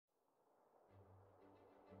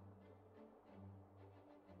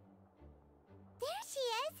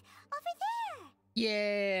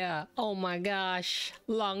Yeah! Oh my gosh!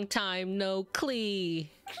 Long time no Klee!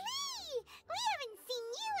 Klee! We haven't seen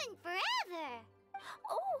you in forever!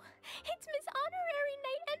 Oh, it's Miss Honorary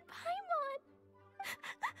Knight and Paimon!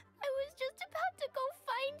 I was just about to go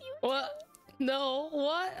find you What? too. No,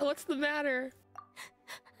 what? What's the matter?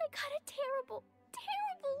 I got a terrible,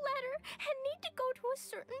 terrible letter and need to go to a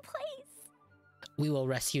certain place. We will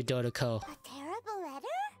rescue Dodoko. A terrible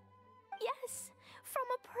letter? Yes, from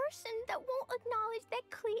a person that won't acknowledge that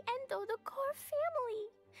Klee and Dodoko are family.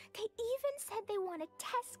 They even said they want to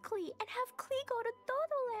test Klee and have Klee go to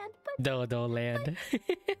Dodoland, but... Dodoland.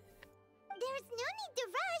 There's no need to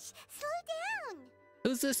rush. Slow down.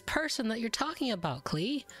 Who's this person that you're talking about,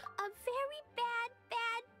 Klee? A very bad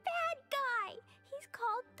guy. He's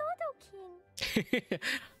called Dodo King.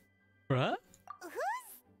 What?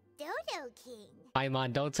 Who's Dodo King?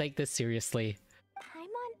 Paimon, don't take this seriously.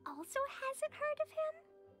 Paimon also hasn't heard of him?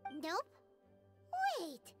 Nope.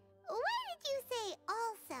 Wait, why did you say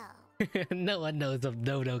also? No one knows of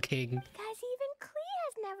Dodo King. Because even Klee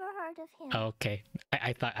has never heard of him. Okay,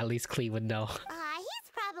 I thought at least Klee would know. He's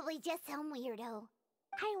probably just some weirdo.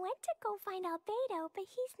 I went to go find Albedo, but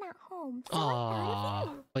he's not home, so I thought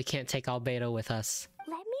of you. We can't take Albedo with us.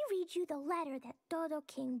 Let me read you the letter that Dodo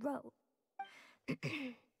King wrote.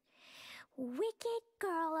 Wicked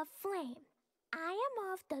girl of flame, I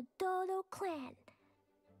am of the Dodo clan.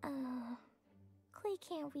 Klee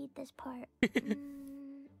can't read this part. In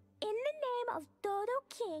the name of Dodo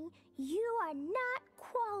King, you are not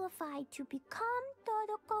qualified to become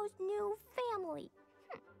Dodoko's new family.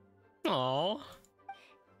 Aww.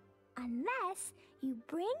 Unless you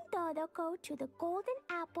bring Dodoko to the Golden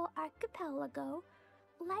Apple Archipelago,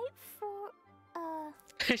 light for,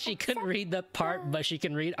 She couldn't read the part, but she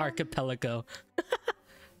can read Archipelago.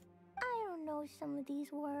 I don't know some of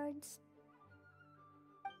these words.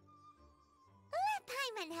 Let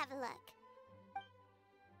Paimon have a look.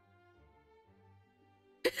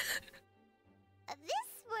 This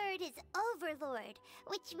word is Overlord,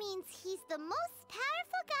 which means he's the most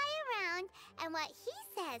powerful guy around, and what he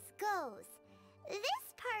says goes.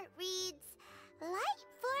 This part reads, light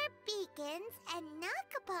four beacons and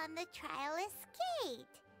knock upon the trialist gate.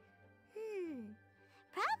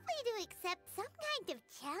 Probably to accept some kind of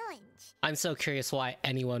challenge. I'm so curious why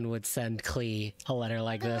anyone would send Klee a letter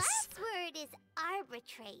like this. The last word is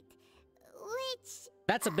arbitrate, which...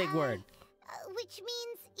 That's a big word. Which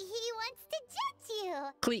means he wants to judge you.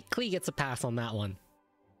 Klee gets a pass on that one.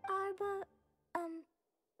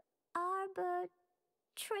 Arbitrate?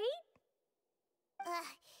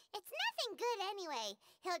 It's nothing good anyway.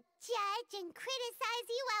 He'll judge and criticize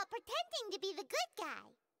you while pretending to be the good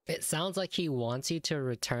guy. It sounds like he wants you to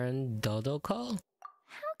return Dodoko?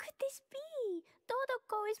 How could this be?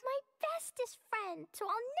 Dodoko is my bestest friend, so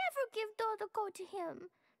I'll never give Dodoko to him.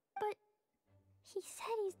 But he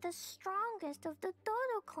said he's the strongest of the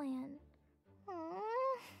Dodo clan.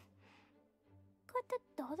 Could the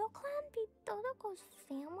Dodo clan be Dodoko's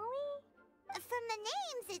family? From the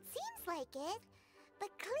names, it seems like it. But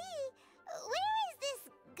Klee, where is this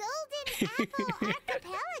Golden Apple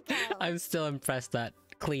Archipelago? I'm still impressed that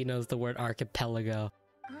Klee knows the word archipelago.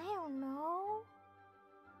 I don't know.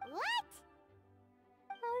 What?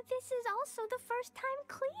 This is also the first time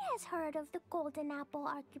Klee has heard of the Golden Apple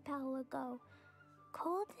Archipelago.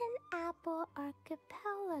 Golden Apple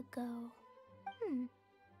Archipelago.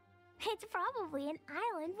 It's probably an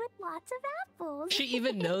island with lots of apples. She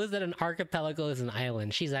even knows that an archipelago is an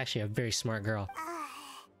island. She's actually a very smart girl.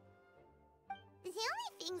 The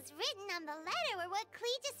only things written on the letter were what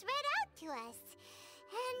Klee just read out to us.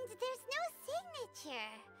 And there's no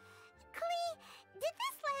signature. Klee, did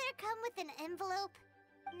this letter come with an envelope?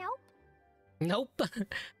 Nope. Nope.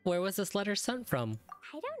 Where was this letter sent from?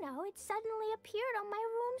 I don't know. It suddenly appeared on my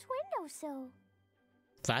room's windowsill.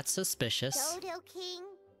 That's suspicious. Dodo King,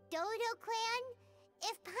 Dodo Clan.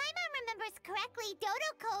 If Paimon remembers correctly,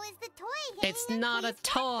 Dodoko is the toy. It's not a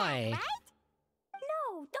toy. Right?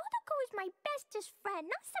 No, Dodoko is my bestest friend,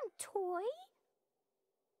 not some toy.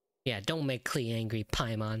 Yeah, don't make Klee angry,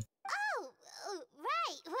 Paimon. Oh,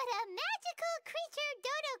 right. What a magical creature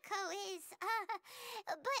Dodoko is.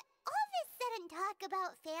 But all this sudden talk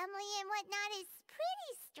about family and whatnot is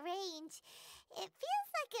pretty strange. It feels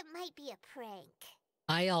like it might be a prank.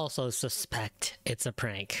 I also suspect it's a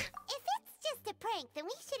prank. If it's just a prank, then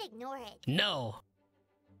we should ignore it. No!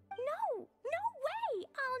 No way!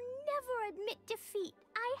 I'll never admit defeat.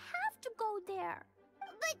 I have to go there.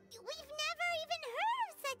 But we've never even heard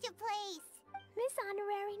of such a place. Miss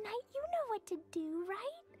Honorary Knight, you know what to do,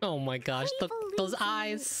 right? Oh my gosh, those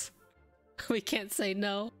eyes! We can't say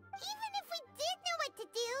no. Even if we did know what to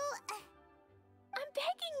do...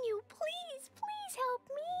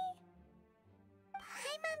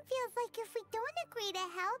 like if we don't agree to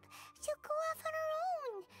help, she'll go off on her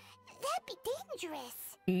own. That'd be dangerous.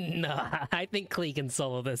 Nah, I think Klee can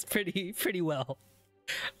solo this pretty well.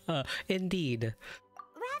 Indeed.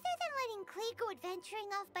 Rather than letting Klee go adventuring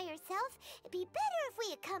off by herself, it'd be better if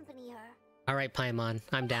we accompany her. Alright, Paimon,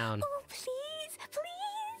 I'm down. Oh, please,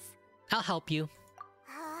 please. I'll help you.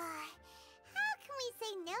 How can we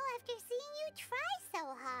say no after seeing you try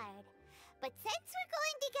so hard? But since we're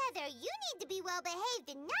going together, you need to be well behaved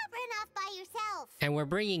and not run off by yourself. And we're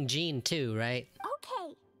bringing Jean too, right?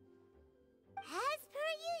 Okay. As per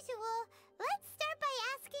usual, let's start by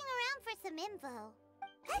asking around for some info.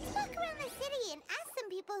 Let's walk around the city and ask some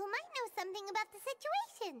people who might know something about the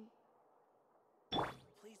situation.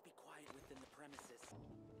 Please be quiet within the premises.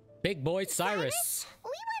 Big boy Cyrus. We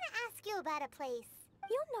want to ask you about a place.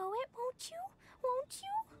 You'll know it, won't you? Won't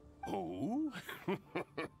you? Oh?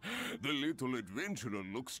 The little adventurer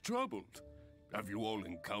looks troubled. Have you all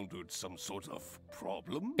encountered some sort of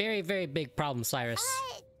problem? Very, very big problem, Cyrus.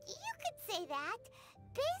 You could say that.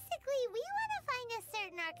 Basically, we want to find a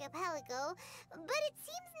certain archipelago, but it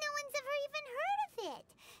seems no one's ever even heard of it.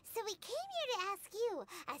 So we came here to ask you,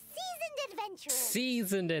 a seasoned adventurer.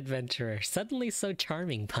 Seasoned adventurer. Suddenly so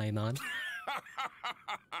charming, Paimon.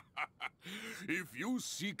 If you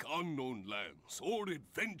seek unknown lands or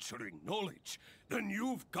adventuring knowledge, then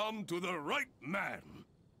you've come to the right man.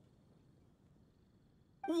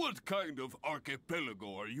 What kind of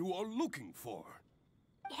archipelago are you all looking for?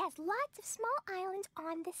 It has lots of small islands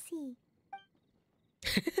on the sea.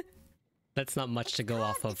 That's not much to go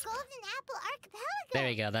off of. The Golden Apple Archipelago. There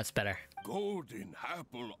you go, that's better. Golden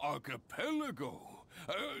Apple Archipelago.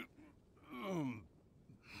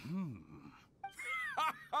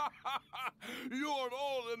 You're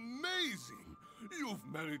all amazing! You've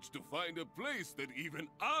managed to find a place that even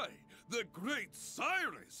I, the great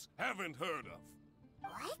Cyrus, haven't heard of.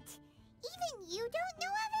 What? Even you don't know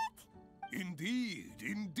of it? Indeed,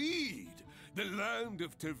 indeed. The land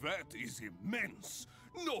of Tevat is immense.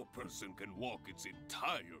 No person can walk its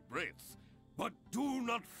entire breadth. But do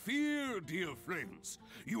not fear, dear friends.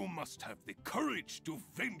 You must have the courage to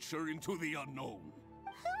venture into the unknown.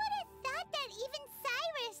 Who would have thought that even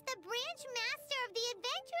Cyrus, the branch master of the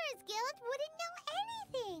Adventurers Guild, wouldn't know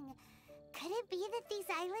anything? Could it be that these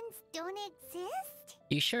islands don't exist?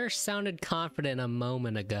 You sure sounded confident a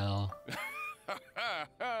moment ago.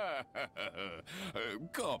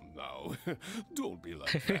 Come now. Don't be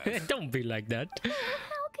like that. Don't be like that.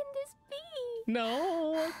 How can this be?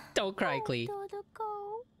 No, don't cry, Klee.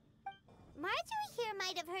 Marjorie here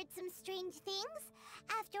might have heard some strange things.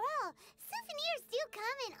 After all, souvenirs do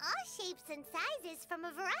come in all shapes and sizes from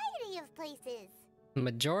a variety of places.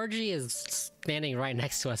 Majorgy is standing right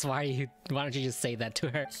next to us. Why don't you just say that to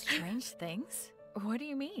her? Strange things? What do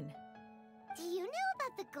you mean? Do you know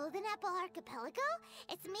about the Golden Apple Archipelago?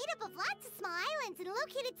 It's made up of lots of small islands and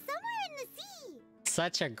located somewhere in the sea.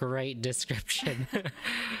 Such a great description.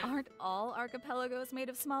 Aren't all archipelagos made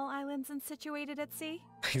of small islands and situated at sea?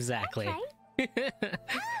 Exactly. Right.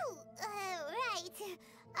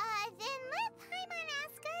 Then let Paimon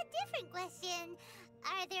ask a different question.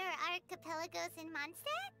 Are there archipelagos in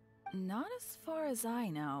Mondstadt? Not as far as I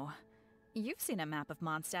know. You've seen a map of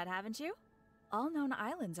Mondstadt, haven't you? All known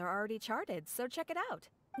islands are already charted, so check it out.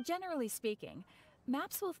 Generally speaking,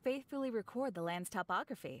 maps will faithfully record the land's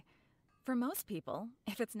topography. For most people,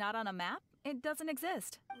 if it's not on a map, it doesn't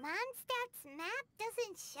exist. Mondstadt's map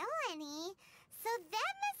doesn't show any, so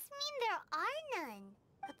that must mean there are none.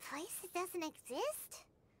 A place that doesn't exist?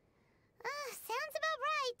 Sounds about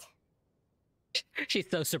right. She's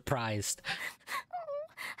so surprised.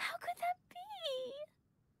 How could that be?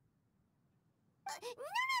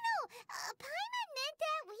 No. Paimon meant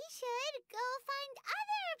that we should go find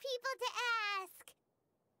other people to ask.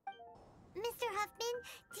 Mr. Huffman,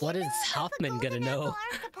 do What you is know about the Huffman gonna Golden know?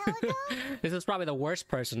 Apple Archipelago? This is probably the worst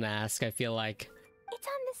person to ask, I feel like. It's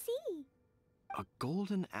on the sea. A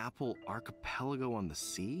golden apple archipelago on the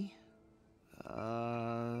sea?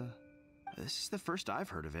 This is the first I've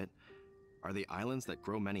heard of it. Are they islands that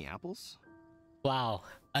grow many apples? Wow,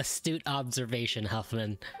 astute observation,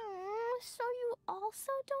 Huffman. So you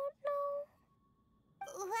also don't know?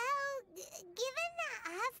 Well, given that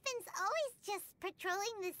Huffman's always just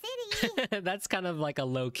patrolling the city... That's kind of like a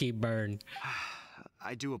low-key burn.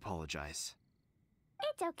 I do apologize.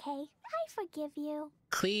 It's okay. I forgive you.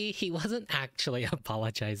 Klee, he wasn't actually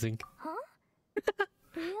apologizing. Huh?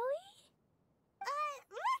 Really?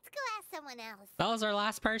 Let's go ask someone else. That was our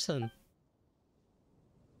last person.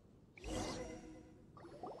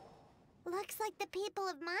 Looks like the people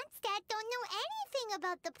of Mondstadt don't know anything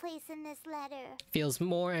about the place in this letter. Feels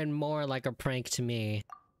more and more like a prank to me.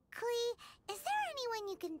 Klee, is there anyone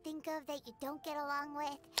you can think of that you don't get along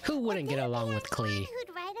with? Who wouldn't get along with Klee? Anyone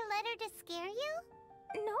who'd write a letter to scare you?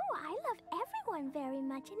 No, I love everyone very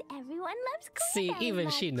much, and everyone loves Klee See, very even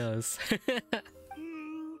much. she knows. Paimon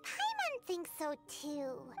thinks so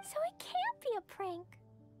too. So it can't be a prank.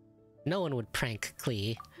 No one would prank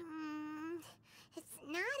Klee. It's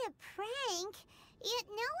not a prank. Yet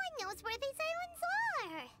no one knows where these islands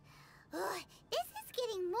are. Ugh, this is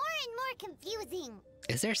getting more and more confusing.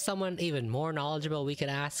 Is there someone even more knowledgeable we could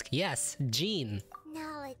ask? Yes, Jean.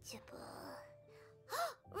 Knowledgeable.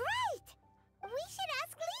 Right! We should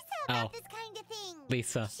ask Lisa about Oh. this kind of thing.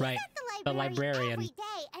 Lisa, She's right. at The the library librarian. every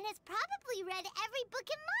day and has probably read every book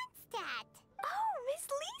in Mondstadt. Oh, Miss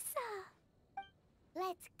Lisa!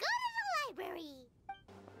 Let's go to the library.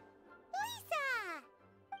 Lisa!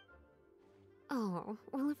 Oh,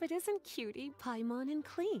 well, if it isn't Cutie, Paimon, and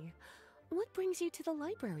Klee. What brings you to the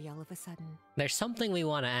library all of a sudden? There's something we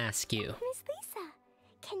want to ask you. Miss Lisa,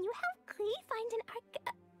 can you help Klee find an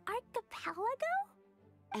archipelago?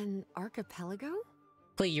 An archipelago?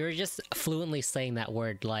 Klee, you were just fluently saying that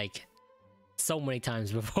word like so many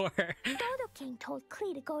times before. Dodo King told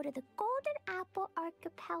Klee to go to the Golden Apple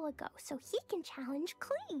Archipelago so he can challenge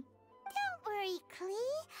Klee. Don't worry,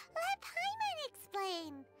 Klee. Let Paimon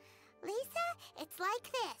explain. Lisa, it's like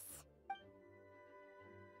this.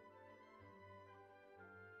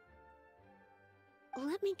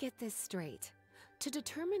 Let me get this straight. To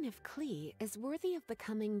determine if Klee is worthy of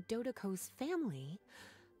becoming Dodoko's family,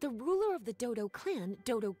 the ruler of the Dodo clan,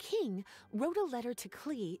 Dodo King, wrote a letter to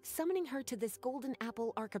Klee summoning her to this Golden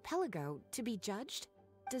Apple Archipelago to be judged?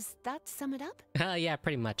 Does that sum it up? Yeah,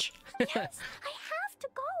 pretty much. Yes, I have to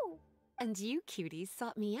go. And you, cuties,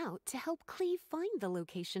 sought me out to help Klee find the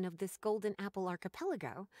location of this Golden Apple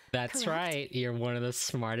Archipelago. That's Correct? right. You're one of the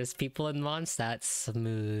smartest people in Mondstadt.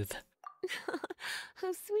 Smooth.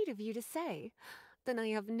 How sweet of you to say. Then I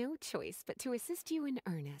have no choice but to assist you in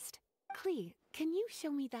earnest. Klee, can you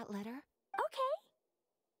show me that letter?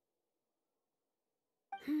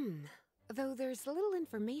 Okay. Though there's little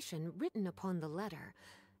information written upon the letter,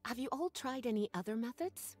 have you all tried any other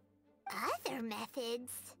methods? Other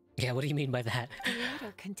methods? Yeah, what do you mean by that? The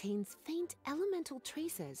letter contains faint elemental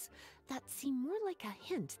traces that seem more like a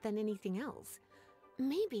hint than anything else.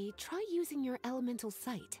 Maybe try using your elemental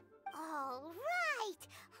sight. All right.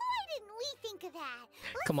 Why didn't we think of that?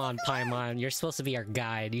 Let's Come on, take a look. Paimon. You're supposed to be our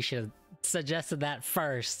guide. You should have suggested that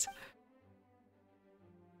first.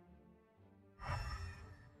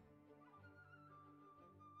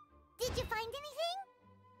 Did you find anything?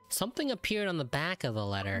 Something appeared on the back of the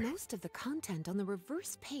letter. Most of the content on the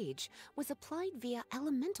reverse page was applied via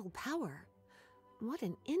elemental power. What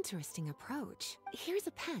an interesting approach. Here's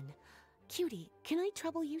a pen. Cutie, can I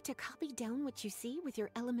trouble you to copy down what you see with your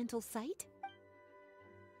elemental sight?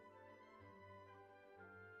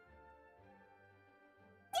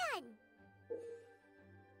 Done.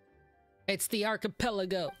 It's the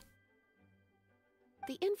archipelago.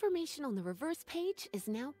 The information on the reverse page is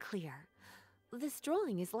now clear. This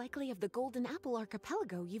drawing is likely of the Golden Apple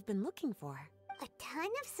Archipelago you've been looking for. A ton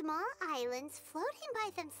of small islands floating by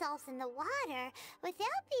themselves in the water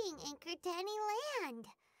without being anchored to any land.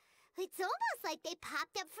 It's almost like they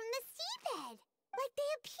popped up from the seabed. Like they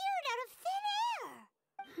appeared out of thin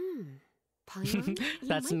air. Paimon, you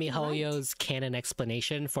That's might be right. MiHoYo's canon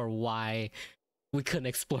explanation for why we couldn't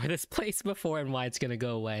explore this place before and why it's gonna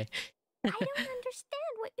go away. I don't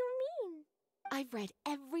understand what you mean. I've read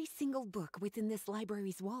every single book within this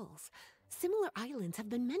library's walls. Similar islands have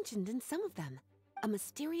been mentioned in some of them. A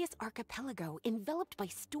mysterious archipelago enveloped by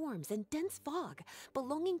storms and dense fog,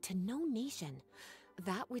 belonging to no nation.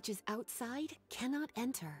 That which is outside cannot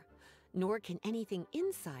enter, nor can anything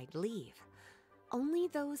inside leave. Only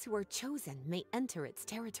those who are chosen may enter its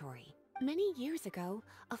territory. Many years ago,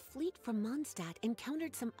 a fleet from Mondstadt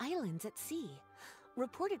encountered some islands at sea.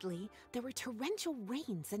 Reportedly, there were torrential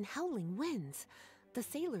rains and howling winds. The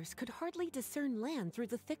sailors could hardly discern land through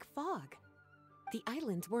the thick fog. The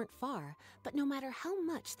islands weren't far, but no matter how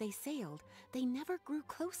much they sailed, they never grew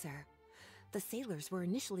closer. The sailors were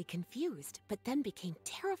initially confused, but then became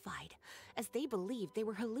terrified, as they believed they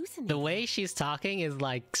were hallucinating. The way she's talking is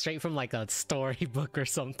like straight from like a storybook or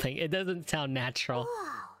something. It doesn't sound natural.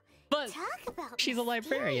 Whoa. But Talk about she's a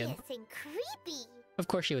librarian. mysterious and creepy. Of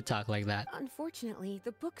course she would talk like that. Unfortunately,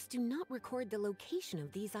 the books do not record the location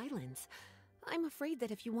of these islands. I'm afraid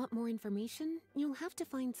that if you want more information, you'll have to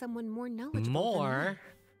find someone more knowledgeable More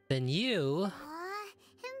than you. Aw,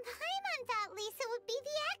 and Paimon thought Lisa would be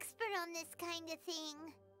the expert on this kind of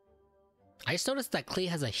thing. I just noticed that Klee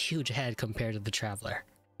has a huge head compared to the Traveler.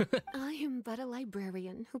 I am but a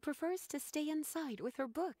librarian who prefers to stay inside with her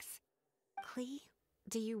books. Klee,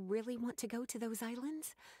 do you really want to go to those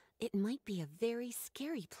islands? It might be a very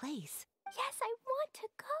scary place. Yes, I want to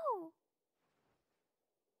go.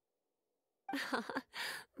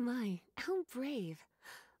 My, how brave.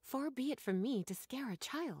 Far be it from me to scare a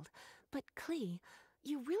child, but Klee,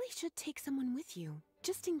 you really should take someone with you,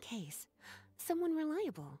 just in case. Someone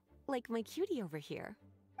reliable, like my cutie over here.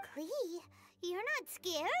 Klee, you're not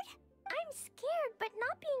scared? I'm scared, but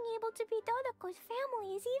not being able to be Dodoko's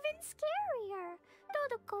family is even scarier.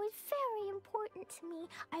 Dodoko is very important to me.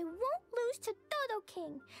 I won't lose to Dodo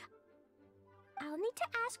King. I'll need to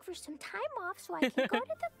ask for some time off so I can go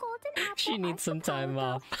to the Golden Apple She needs some time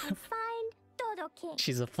off. and find Dodo King.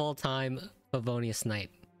 She's a full-time Favonius Knight.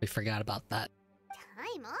 We forgot about that.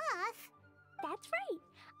 Time off? That's right.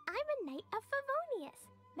 I'm a Knight of Favonius.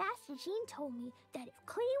 Master Jean told me that if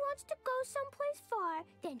Klee wants to go someplace far,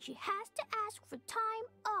 then she has to ask for time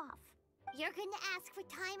off. You're gonna ask for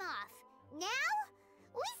time off? Now?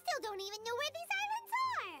 We still don't even know where these islands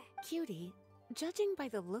are! Cutie, judging by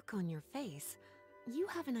the look on your face, you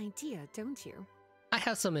have an idea, don't you? I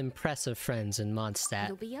have some impressive friends in Mondstadt.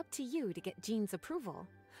 It'll be up to you to get Jean's approval.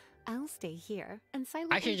 I'll stay here and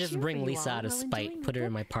silently I should just cheer bring for you Lisa all out of while spite, enjoying put a her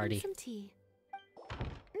in book my and party. some tea.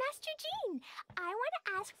 Master Jean, I want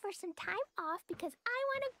to ask for some time off because I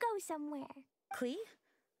want to go somewhere. Klee?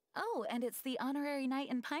 Oh, and it's the honorary knight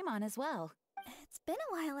in Paimon as well. It's been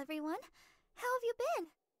a while, everyone. How have you been?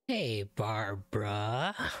 Hey,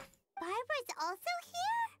 Barbara. Barbara's also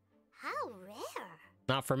here? How rare.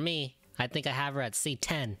 Not for me. I think I have her at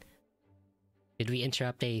C10. Did we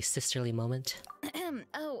interrupt a sisterly moment?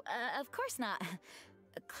 Of course not.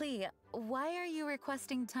 Klee, why are you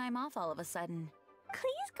requesting time off all of a sudden?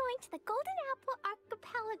 Klee's going to the Golden Apple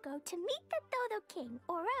Archipelago to meet the Dodo King,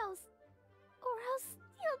 or else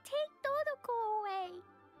he'll take Dodoko away.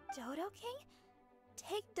 Dodo King?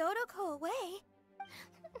 Take Dodoko away?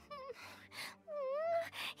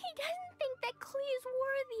 He doesn't think that Klee is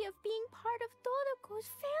worthy of being part of Dodoko's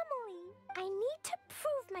family. I need to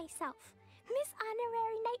prove myself. Miss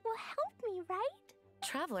Honorary Knight will help me, right?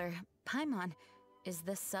 Traveler, Paimon, is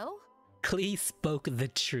this so? Klee spoke the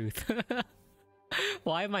truth.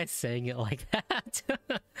 Why am I saying it like that?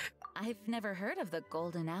 I've never heard of the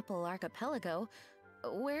Golden Apple Archipelago.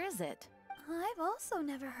 Where is it? I've also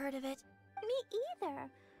never heard of it. Me either.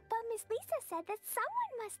 But Miss Lisa said that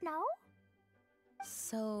someone must know.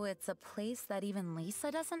 So it's a place that even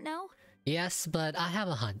Lisa doesn't know? Yes, but I have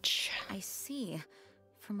a hunch. I see.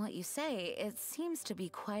 From what you say, it seems to be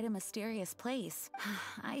quite a mysterious place.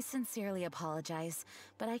 I sincerely apologize,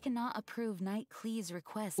 but I cannot approve Knight Klee's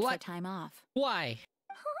request for time off. Why?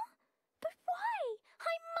 Huh? But why?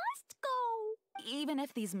 I must go! Even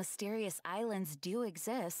if these mysterious islands do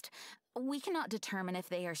exist, we cannot determine if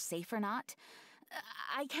they are safe or not.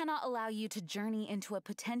 I cannot allow you to journey into a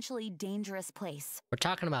potentially dangerous place. We're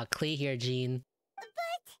talking about Klee here, Jean. But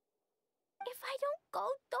if I don't go,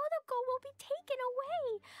 Dodoko will be taken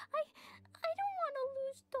away. I don't want to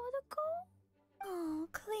lose Dodoko. Oh,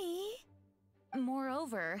 Klee.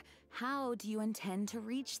 Moreover, how do you intend to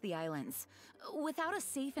reach the islands? Without a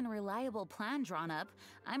safe and reliable plan drawn up,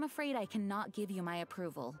 I'm afraid I cannot give you my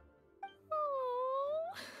approval.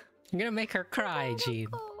 Oh. You're gonna make her cry, Jean.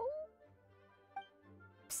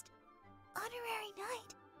 Psst. Honorary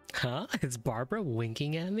Knight. Huh? Is Barbara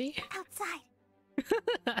winking at me? Outside.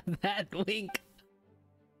 That wink.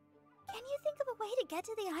 Can you think of a way to get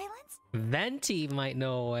to the islands? Venti might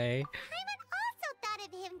know a way. Paimon also thought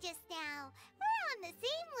of him just now. We're on the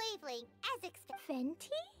same wavelength as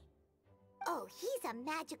Venti? Oh, he's a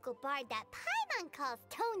magical bard that Paimon calls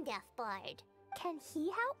Tone Deaf Bard. Can he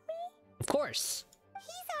help me? Of course.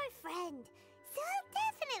 He's our friend, so he'll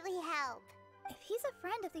definitely help. If he's a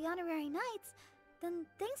friend of the Honorary Knights, then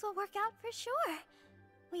things will work out for sure.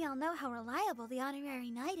 We all know how reliable the Honorary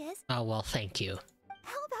Knight is. Oh, well, thank you.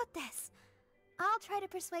 How about this? I'll try to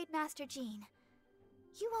persuade Master Jean.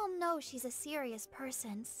 You all know she's a serious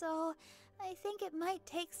person, so I think it might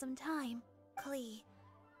take some time. Klee,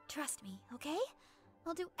 trust me, okay?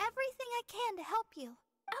 I'll do everything I can to help you.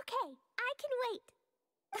 Okay, I can wait.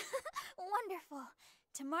 Wonderful.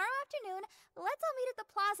 Tomorrow afternoon, let's all meet at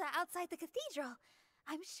the plaza outside the cathedral.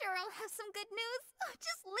 I'm sure I'll have some good news.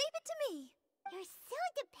 Just leave it to me. You're so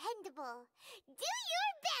dependable. Do your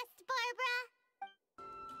best, Barbara!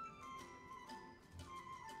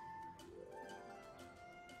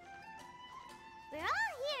 We're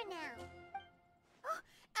all here now. Oh,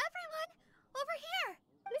 everyone! Over here!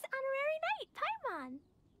 Miss Honorary Knight, Paimon!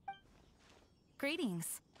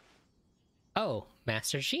 Greetings. Oh,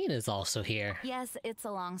 Master Jean is also here. Yes, it's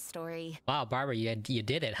a long story. Wow, Barbara, you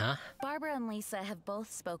did it, huh? Barbara and Lisa have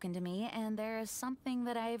both spoken to me, and there's something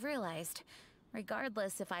that I've realized.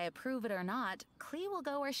 Regardless if I approve it or not, Klee will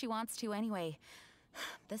go where she wants to anyway.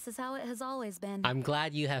 This is how it has always been. I'm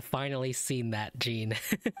glad you have finally seen that, Jean.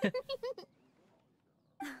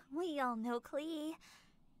 We all know Klee.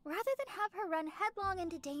 Rather than have her run headlong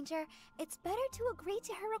into danger, it's better to agree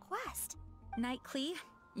to her request. Night, Klee.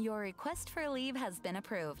 Your request for leave has been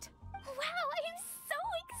approved. Wow, I'm so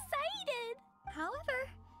excited! However,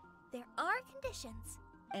 there are conditions.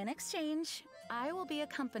 In exchange, I will be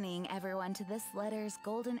accompanying everyone to this letter's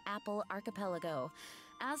Golden Apple Archipelago.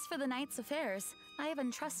 As for the night's affairs, I have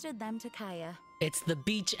entrusted them to Kaya. It's the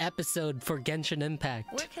beach episode for Genshin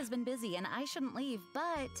Impact. Work has been busy and I shouldn't leave,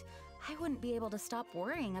 but I wouldn't be able to stop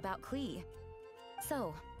worrying about Klee.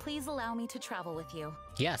 So, please allow me to travel with you.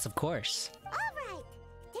 Yes, of course. Alright,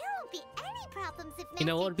 there won't be any problems if You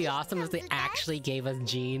know what would be Master Jean awesome if comes they with actually gave us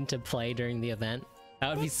Jean to play during the event? That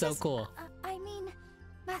would be It's so just- cool. I mean,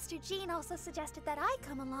 Master Jean also suggested that I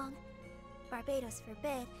come along. Barbados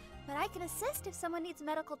forbid, but I can assist if someone needs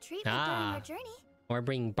medical treatment during their journey. Or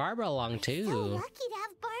bring Barbara along So too. lucky to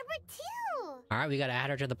have Barbara too! Alright, we gotta add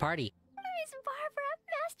her to the party. Miss Barbara,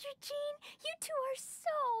 Master Jean, you two are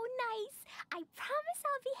so nice. I promise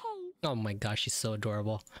I'll behave. Oh my gosh, she's so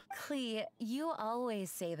adorable. Klee, you always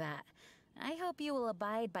say that. I hope you will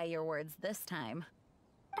abide by your words this time.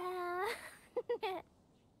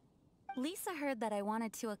 Lisa heard that I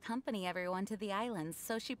wanted to accompany everyone to the islands,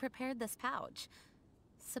 so she prepared this pouch.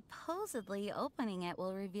 Supposedly, opening it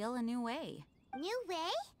will reveal a new way. New way?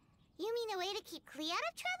 You mean a way to keep Klee out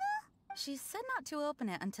of trouble? She said not to open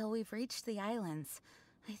it until we've reached the islands.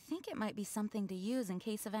 I think it might be something to use in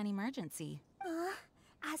case of an emergency.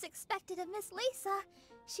 As expected of Miss Lisa,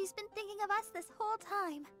 she's been thinking of us this whole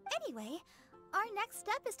time. Anyway, our next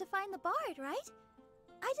step is to find the bard, right?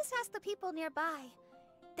 I just asked the people nearby.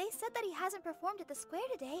 They said that he hasn't performed at the square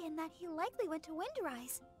today and that he likely went to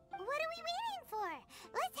Windrise. What are we waiting for?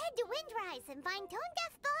 Let's head to Windrise and find Tone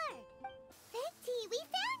Deaf Bard. Fenty, we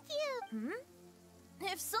found you!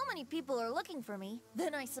 If so many people are looking for me,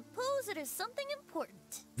 then I suppose it is something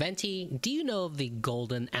important. Venti, do you know of the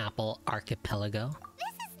Golden Apple Archipelago?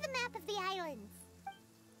 This is the map of the islands.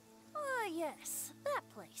 Ah, yes, that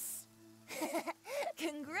place.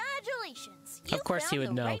 Congratulations! Of course found he would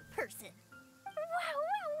the know. right person.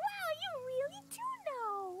 Wow, you really do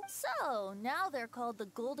know. So, now they're called the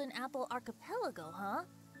Golden Apple Archipelago, huh?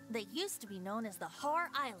 They used to be known as the Har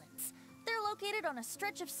Islands. They're located on a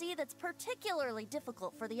stretch of sea that's particularly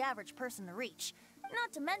difficult for the average person to reach.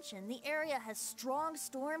 Not to mention, the area has strong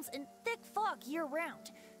storms and thick fog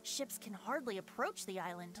year-round. Ships can hardly approach the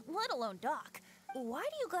island, let alone dock. Why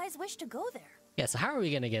do you guys wish to go there? Yeah, so how are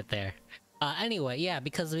we gonna get there? Anyway, yeah,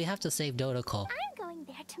 because we have to save Dodoko. I'm going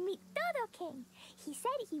there to meet Dodo King. He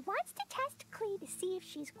said he wants to test Klee to see if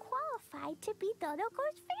she's qualified to be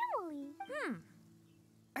Dodoko's family.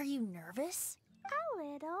 Are you nervous? A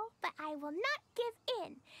little, but I will not give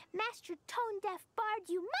in. Master Tone Deaf Bard,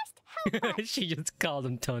 you must help us. She just called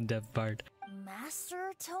him Tone Deaf Bard.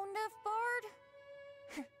 Master Tone Deaf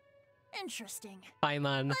Bard? Interesting.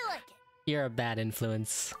 Paimon, I like it. you're a bad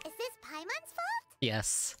influence. Is this Paimon's fault?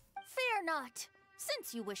 Yes. Fear not.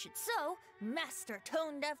 Since you wish it so, Master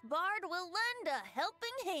Tone Deaf Bard will lend a helping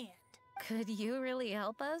hand. Could you really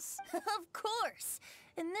help us? Of course.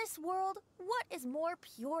 In this world, what is more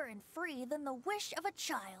pure and free than the wish of a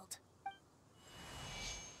child?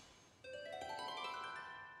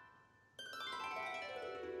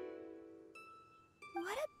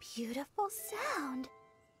 What a beautiful sound.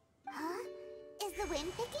 Huh? Is the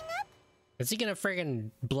wind picking up? Is he gonna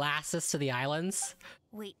friggin' blast us to the islands?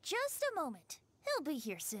 Wait just a moment. He'll be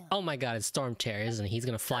here soon. Oh my god, it's Storm Chair, isn't he? He's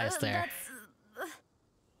gonna fly us there.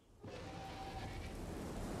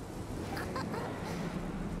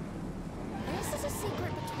 This is a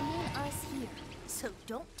secret between us here, so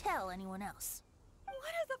don't tell anyone else. What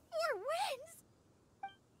are the four winds?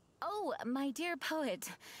 Oh, my dear poet,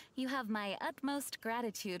 you have my utmost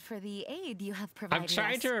gratitude for the aid you have provided I'm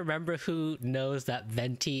trying us. to remember who knows that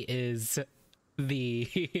Venti is the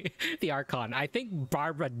the Archon. I think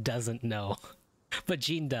Barbara doesn't know, but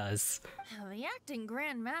Jean does. The acting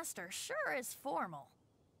Grand Master sure is formal.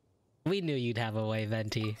 We knew you'd have a way,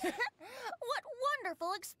 Venti. What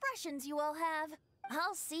wonderful expressions you all have.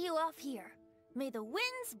 I'll see you off here. May the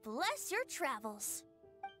winds bless your travels.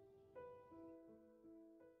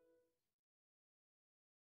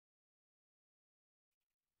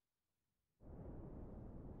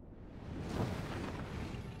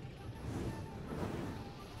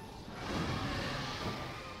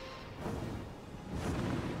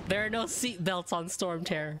 There are no seatbelts on Storm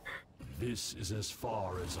Terror. This is as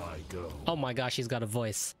far as I go. Oh my gosh, he's got a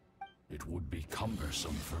voice. It would be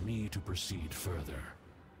cumbersome for me to proceed further.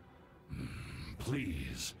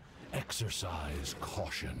 Please, exercise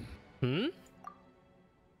caution. Hmm?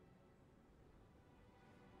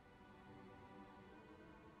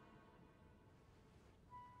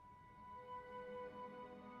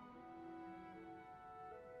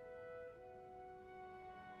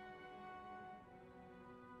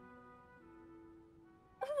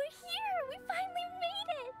 We're here! We finally made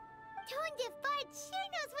it! Tone Fart sure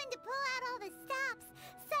knows when to pull out all the stops.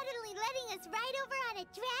 Suddenly letting us ride over on a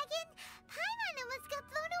dragon? Paimon almost got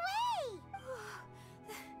blown away!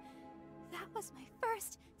 That was my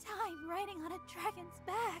first time riding on a dragon's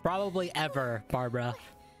back. Probably ever, Barbara.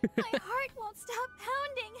 My heart won't stop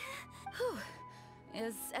pounding. Whew.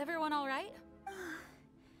 Is everyone all right?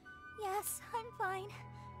 Yes, I'm fine.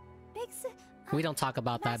 We don't talk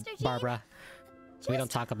about that, Master Jean? Barbara. We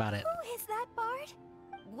don't talk about it. Who is that bard?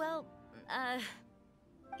 Well,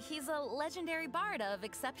 he's a legendary bard of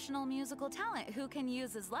exceptional musical talent who can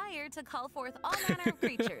use his lyre to call forth all manner of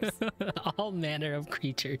creatures. All manner of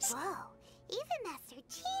creatures. Whoa, even Master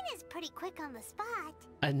Jean is pretty quick on the spot.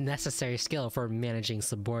 A necessary skill for managing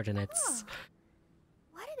subordinates.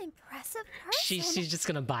 What an impressive person. She's just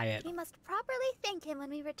gonna buy it. We must properly thank him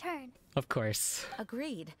when we return. Of course.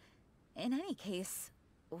 Agreed. In any case,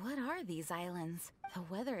 what are these islands? The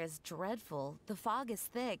weather is dreadful, the fog is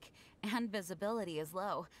thick, and visibility is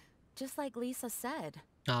low. Just like Lisa said.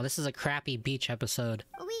 Oh, this is a crappy beach episode.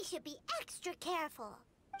 We should be extra careful.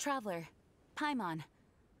 Traveler, Paimon,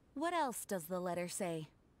 what else does the letter say?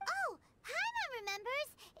 Oh, Paimon remembers.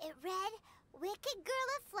 It read, Wicked Girl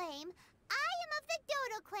of Flame, I am of the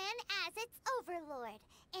Dodo clan as its overlord.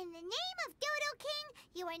 In the name of Dodo King,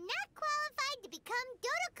 you are not qualified to become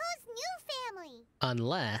Dodoko's new family.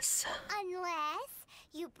 Unless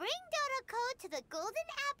You bring Dodoko to the Golden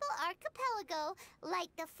Apple Archipelago, light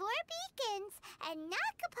the 4 beacons, and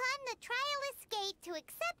knock upon the Trialist Gate to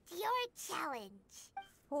accept your challenge.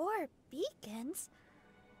 4 beacons?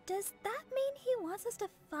 Does that mean he wants us to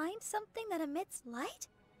find something that emits light?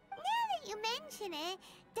 Now that you mention it,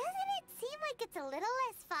 doesn't it seem like it's a little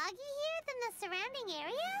less foggy here than the surrounding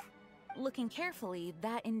area? Looking carefully,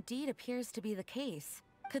 that indeed appears to be the case.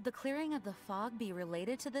 Could the clearing of the fog be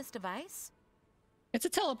related to this device? it's a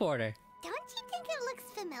teleporter. Don't you think it looks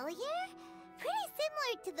familiar? Pretty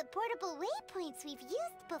similar to the portable waypoints we've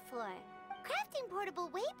used before. Crafting portable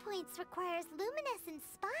waypoints requires luminescent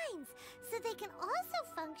spines, so they can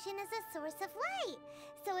also function as a source of light.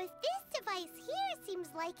 So if this device here seems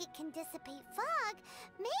like it can dissipate fog,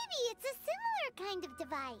 maybe it's a similar kind of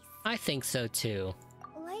device. I think so too.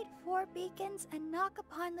 Light 4 beacons and knock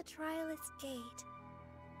upon the Trialist Gate.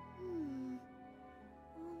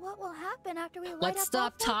 What will happen after we light up Let's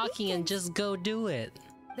stop all 4 talking and beacons? just go do it.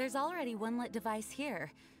 There's already one lit device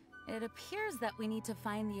here. It appears that we need to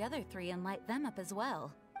find the other 3 and light them up as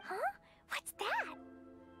well. Huh? What's that?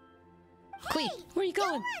 Klee, where are you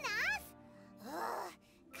going? Ugh,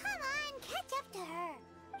 come on, catch up to her.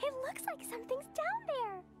 It looks like something's down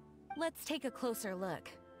there. Let's take a closer look.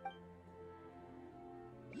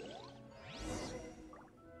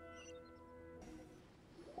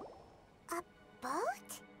 A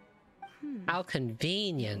boat? How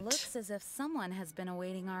convenient. Looks as if someone has been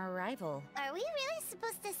awaiting our arrival. Are we really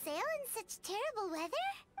supposed to sail in such terrible weather?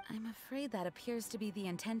 I'm afraid that appears to be the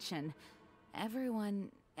intention.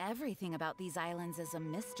 Everything about these islands is a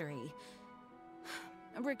mystery.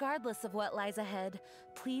 Regardless of what lies ahead,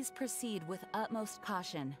 please proceed with utmost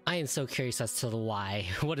caution. I am so curious as to the why.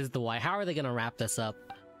 What is the why? How are they gonna wrap this up?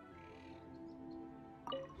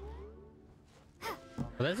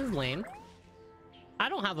 Well, this is lame. I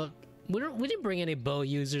don't have a... We didn't bring any bow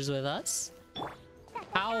users with us.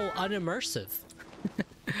 How unimmersive. The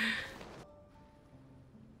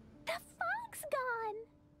fog's gone.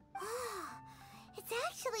 It's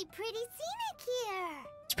actually pretty scenic here.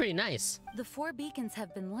 It's pretty nice. The 4 beacons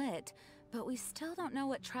have been lit, but we still don't know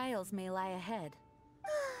what trials may lie ahead.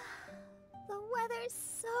 The weather's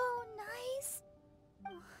so nice.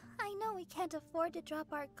 I know we can't afford to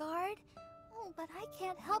drop our guard, but I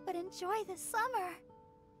can't help but enjoy the summer.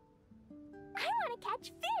 I want to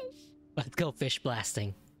catch fish. Let's go fish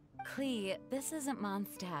blasting. Klee, this isn't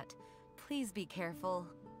Mondstadt. Please be careful.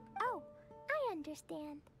 Oh, I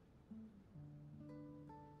understand.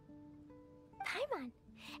 Paimon,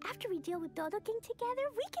 after we deal with Dodo King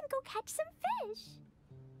together, we can go catch some fish.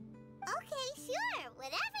 Okay, sure,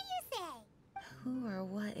 whatever you say. Who or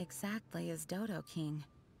what exactly is Dodo King?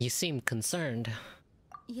 You seem concerned.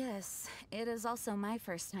 Yes, it is also my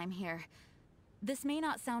first time here. This may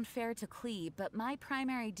not sound fair to Klee, but my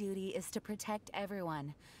primary duty is to protect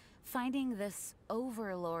everyone. Finding this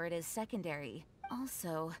overlord is secondary.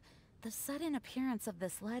 Also, the sudden appearance of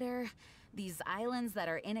this letter, these islands that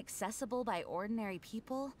are inaccessible by ordinary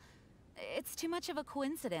people, it's too much of a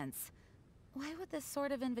coincidence. Why would this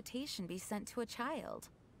sort of invitation be sent to a child?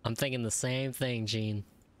 I'm thinking the same thing, Jean.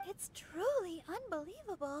 It's truly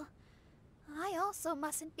unbelievable. I also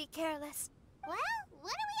mustn't be careless. Well,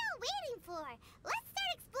 what are we all waiting for? Let's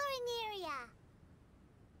start exploring the area.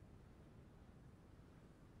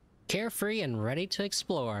 Carefree and ready to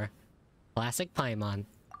explore. Classic Paimon.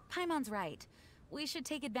 Paimon's right. We should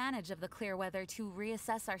take advantage of the clear weather to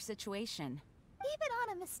reassess our situation. Even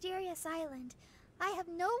on a mysterious island, I have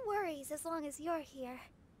no worries as long as you're here.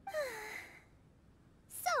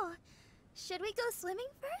 So, should we go swimming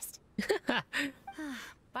first?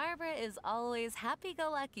 Barbara is always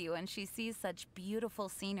happy-go-lucky when she sees such beautiful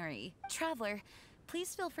scenery. Traveler,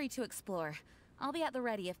 please feel free to explore. I'll be at the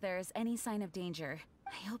ready if there is any sign of danger.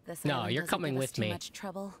 I hope this No, island you're doesn't coming give us with too me. much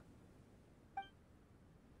trouble.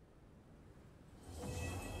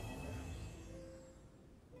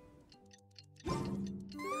 The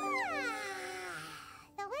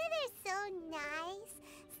weather's so nice.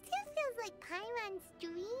 Still feels like Paimon's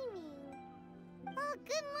dreaming. Oh,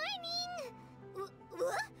 good morning!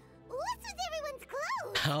 What? What's with everyone's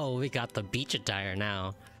clothes? Oh, we got the beach attire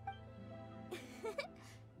now.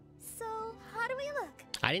 So, how do we look?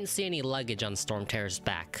 I didn't see any luggage on Stormterror's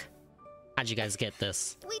back. How'd you guys get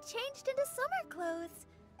this? We changed into summer clothes.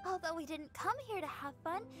 Although we didn't come here to have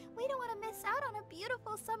fun, we don't want to miss out on a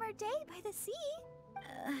beautiful summer day by the sea.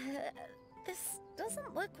 This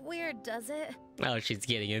doesn't look weird, does it? Oh, she's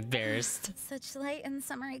getting embarrassed. Such light and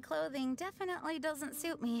summery clothing definitely doesn't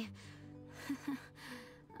suit me.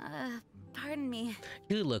 Pardon me.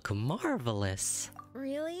 You look marvelous.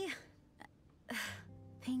 Really?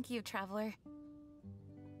 Thank you, Traveler.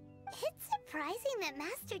 It's surprising that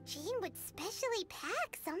Master Jean would specially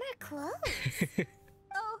pack summer clothes.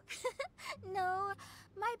 Oh, no.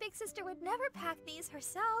 My big sister would never pack these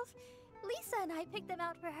herself. Lisa and I picked them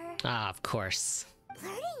out for her. Ah, of course.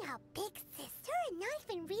 Blurting out big sister and not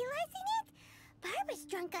even realizing it? Barbara's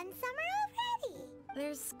drunk on summer already.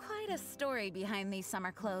 There's quite a story behind these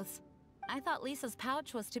summer clothes. I thought Lisa's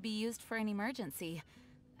pouch was to be used for an emergency.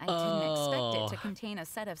 I didn't expect it to contain a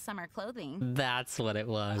set of summer clothing. That's what it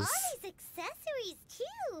was. All these accessories,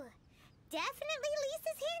 too. Definitely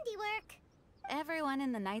Lisa's handiwork. Everyone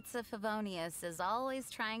in the Knights of Favonius is always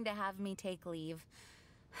trying to have me take leave.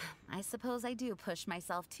 I suppose I do push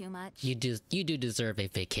myself too much. You do deserve a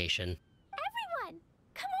vacation. Everyone,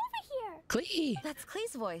 come over here. Klee! That's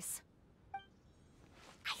Klee's voice.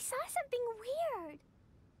 I saw something weird.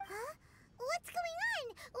 Huh? What's going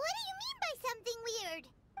on? What do you mean by something weird?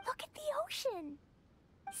 Look at the ocean.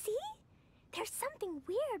 See? There's something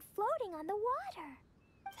weird floating on the water.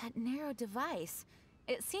 That narrow device.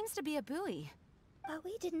 It seems to be a buoy. But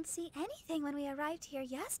we didn't see anything when we arrived here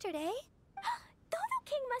yesterday. Dodo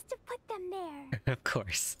King must have put them there. Of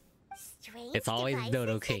course. Strange It's always devices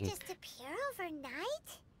Dodo that King. just appear overnight?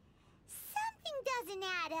 Something doesn't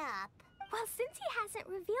add up. Well, since he hasn't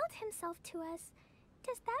revealed himself to us,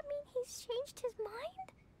 does that mean he's changed his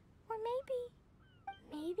mind? Or maybe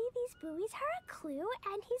these buoys are a clue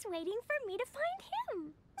and he's waiting for me to find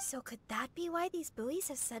him. So could that be why these buoys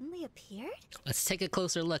have suddenly appeared? Let's take a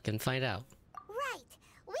closer look and find out. Right.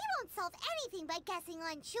 We won't solve anything by guessing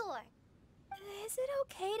on shore. Is it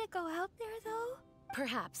okay to go out there, though?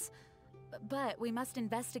 Perhaps. But we must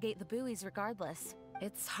investigate the buoys regardless.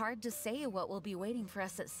 It's hard to say what will be waiting for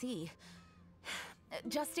us at sea.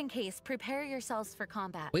 Just in case, prepare yourselves for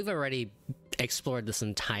combat. We've already explored this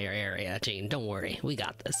entire area, Jean. Don't worry, we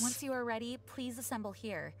got this. Once you are ready, please assemble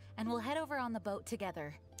here, and we'll head over on the boat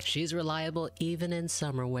together. She's reliable even in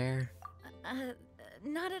summer wear.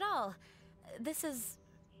 Not at all. This is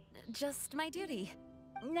just my duty.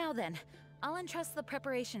 Now then, I'll entrust the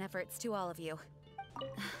preparation efforts to all of you.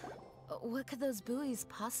 What could those buoys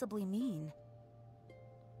possibly mean?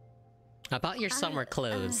 About your summer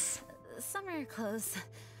clothes. Summer clothes.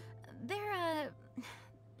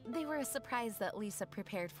 They were a surprise that Lisa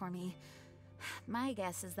prepared for me. My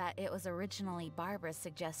guess is that it was originally Barbara's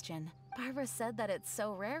suggestion. Barbara said that it's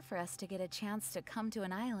so rare for us to get a chance to come to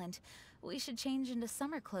an island, we should change into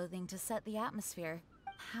summer clothing to set the atmosphere.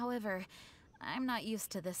 However, I'm not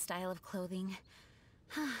used to this style of clothing.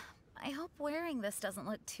 I hope wearing this doesn't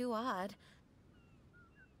look too odd.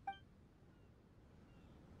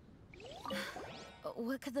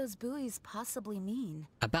 What could those buoys possibly mean?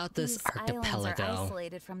 About this These islands archipelago. are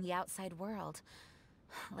isolated from the outside world.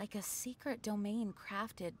 Like a secret domain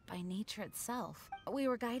crafted by nature itself. We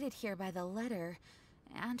were guided here by the letter,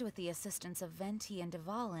 and with the assistance of Venti and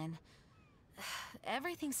DOESN.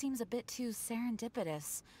 Everything seems a bit too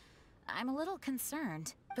serendipitous. I'm a little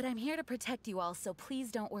concerned, but I'm here to protect you all, so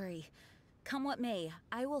please don't worry. Come what may,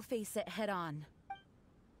 I will face it head on.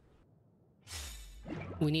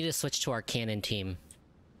 We need to switch to our canon team.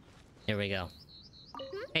 Here we go.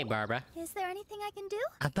 Hey, Barbara. Is there anything I can do?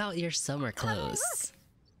 About your summer clothes.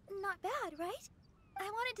 Not bad, right? I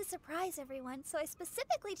wanted to surprise everyone, so I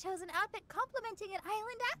specifically chose an outfit complementing an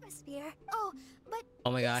island atmosphere. Oh, but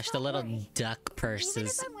Oh my gosh, the little worry. duck purse Even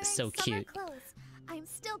is if I'm wearing so summer cute. clothes, I'm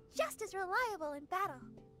still just as reliable in battle.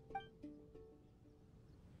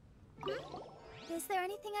 Is there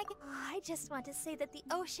anything I can... Oh, I just want to say that the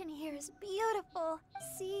ocean here is beautiful.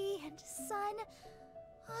 Sea and sun.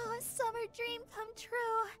 Oh, a summer dream come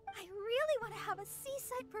true. I really want to have a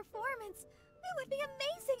seaside performance. It would be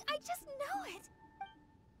amazing. I just know it.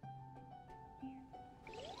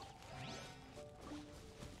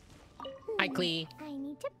 Hi, Klee. I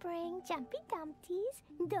need to bring Jumpy Dumpties,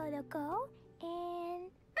 Dodoko, and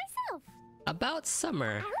myself. About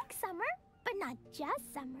summer. I like summer, but not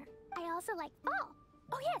just summer. I also like fall.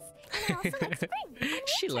 Oh yes, and I also like spring and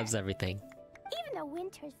She winter. loves everything. Even though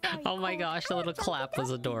winter's very Oh my cold, gosh, the I little like Jumpy clap was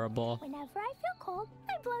Dumpties. adorable. Whenever I feel cold,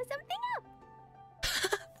 I blow something up.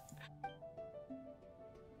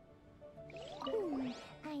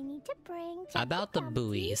 I need to bring Jumpy About the Dumpties.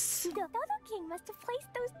 buoys. The Dodo King must have placed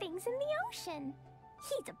those things in the ocean.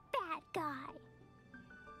 He's a bad guy.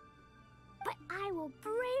 But I will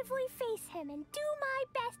bravely face him and do my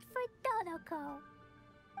best for Dodoko.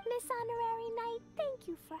 Miss Honorary Knight, thank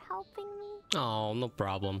you for helping me. Oh, no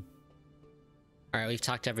problem. Alright, we've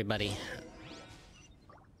talked to everybody.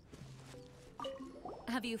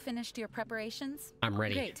 Have you finished your preparations? I'm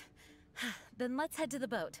ready. Great. Then let's head to the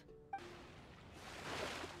boat.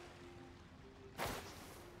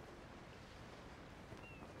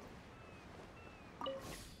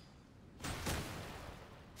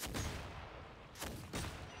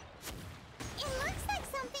 It looks like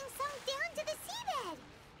something sunk down to the seabed.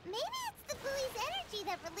 Maybe it's the buoy's energy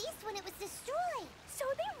that released when it was destroyed. So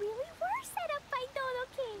they really were set up by Dodo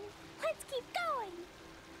King. Let's keep going.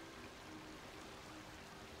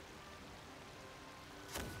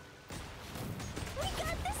 We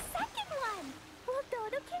got the second one. Will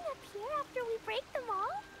Dodo King appear after we break them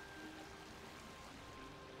all?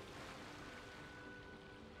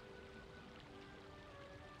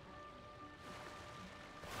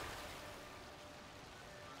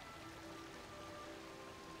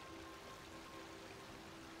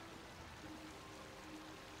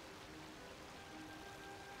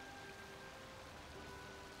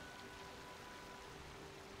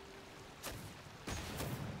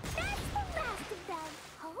 That's the last of them.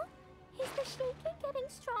 Huh? Is the shaking getting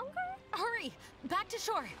stronger? Hurry! Back to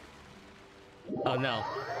shore! Oh no.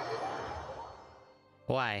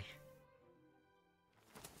 Why?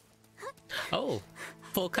 Oh,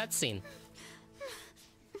 full cutscene.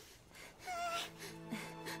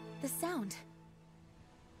 The sound.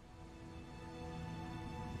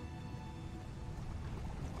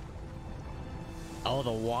 Oh,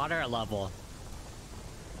 the water level.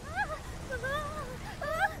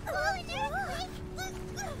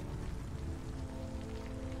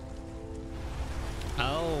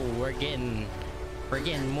 Oh, we're getting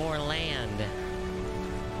more land.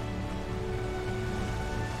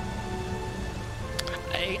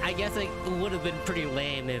 I guess it would have been pretty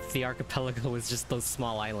lame if the archipelago was just those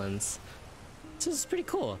small islands. This is pretty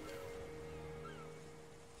cool.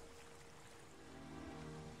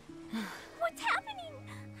 What's happening?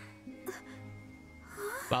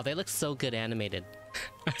 Wow, they look so good animated.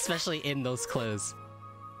 Especially in those clothes.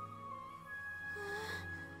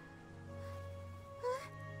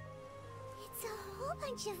 It's a whole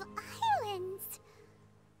bunch of islands.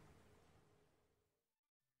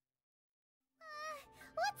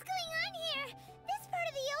 What's going on here? This part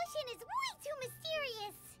of the ocean is way too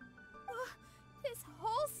mysterious. This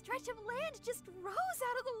whole stretch of land just rose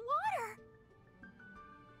out of the water.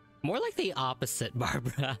 More like the opposite,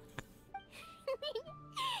 Barbara.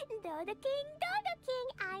 Dodo King,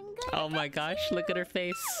 I'm good. Oh my gosh, look at her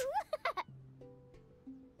face.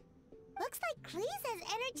 Looks like Klee's as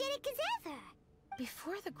energetic as ever.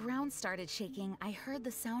 Before the ground started shaking, I heard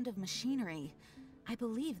the sound of machinery. I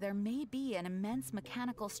believe there may be an immense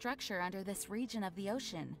mechanical structure under this region of the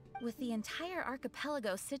ocean. With the entire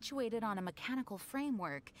archipelago situated on a mechanical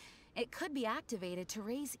framework, it could be activated to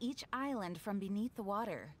raise each island from beneath the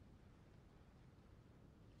water.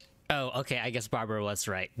 Oh, okay, I guess Barbara was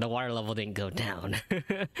right. The water level didn't go down.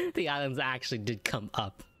 The islands actually did come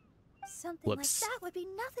up. Something Whoops. like that would be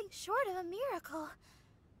nothing short of a miracle.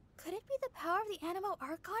 Could it be the power of the Animo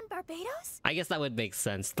Archon Barbados? I guess that would make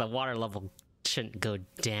sense. The water level shouldn't go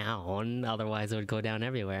down, otherwise it would go down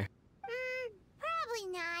everywhere.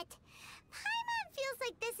 Probably not. Paimon feels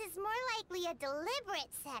like this is more likely a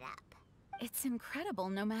deliberate setup. It's incredible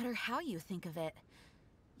no matter how you think of it.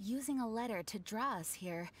 Using a letter to draw us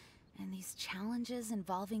here, and these challenges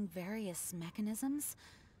involving various mechanisms.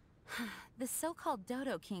 The so-called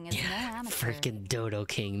Dodo King is no amateur. Freaking Dodo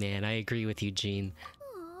King, man. I agree with you, Jean.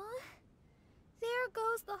 Aww. There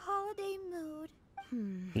goes the holiday mood.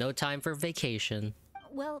 No time for vacation.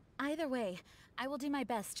 Well, either way, I will do my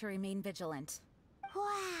best to remain vigilant.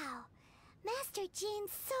 Wow. Master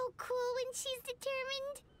Jean's so cool when she's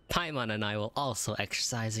determined. Paimon and I will also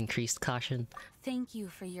exercise increased caution. Thank you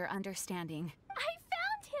for your understanding. I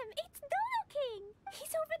found him! It's Dodo King!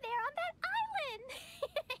 He's over there on that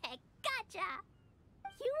island! Gotcha!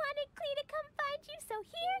 You wanted Klee to come find you, so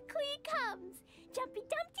here Klee comes! Jumpy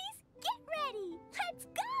Dumpties, get ready! Let's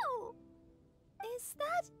go! Is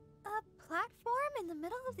that a platform in the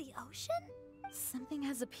middle of the ocean? Something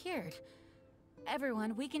has appeared.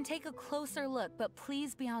 Everyone, we can take a closer look, but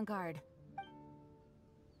please be on guard.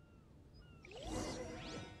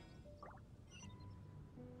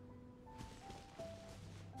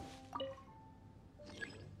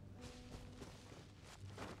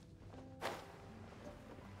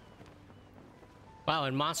 Wow,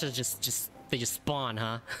 and monsters they just spawn,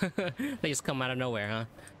 huh? They just come out of nowhere, huh?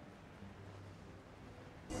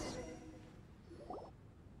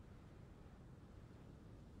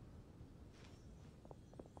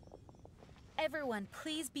 Everyone,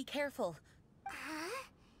 please be careful. Huh?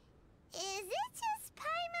 Is it just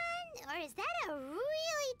Paimon, or is that a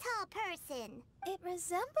really tall person? It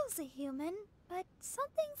resembles a human, but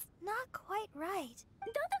something's not quite right.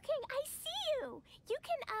 Dodo King, I see you! You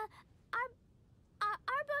can,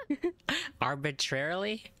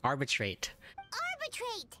 Arbitrarily? Arbitrate.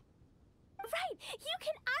 Arbitrate! Right, you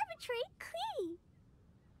can arbitrate Klee!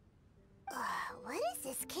 What is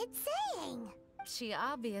this kid saying? She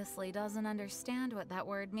obviously doesn't understand what that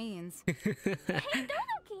word means. Hey,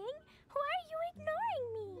 Dodo King! Why are you ignoring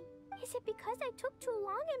me? Is it because I took too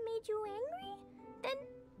long and made you angry? Then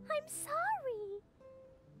I'm sorry.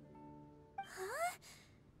 Huh?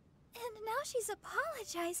 And now she's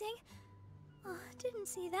apologizing. Oh, didn't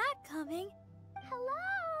see that coming. Hello,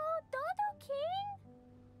 Dodo King?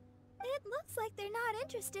 It looks like they're not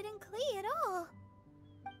interested in Klee at all.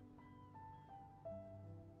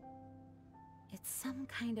 It's some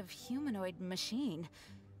kind of humanoid machine.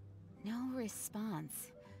 No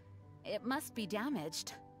response. It must be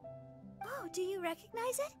damaged. Oh, do you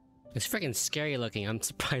recognize it? It's freaking scary looking. I'm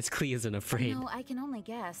surprised Klee isn't afraid. No, I can only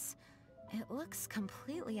guess. It looks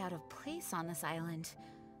completely out of place on this island.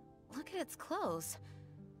 Look at its clothes.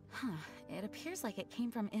 Huh, it appears like it came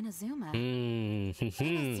from Inazuma.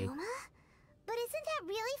 Inazuma? But isn't that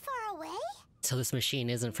really far away? So this machine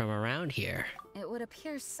isn't from around here. It would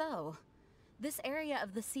appear so. This area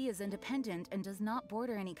of the sea is independent and does not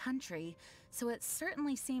border any country, so it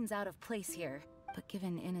certainly seems out of place here. But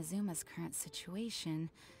given Inazuma's current situation,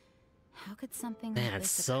 how could something like Man, this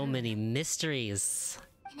so occur? many mysteries.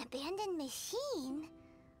 An abandoned machine?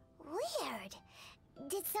 Weird.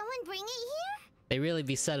 Did someone bring it here? They really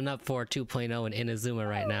be setting up for 2.0 in Inazuma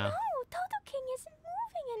right now. No, Dodo King isn't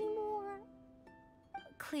moving anymore.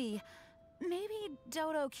 Klee, maybe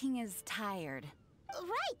Dodo King is tired.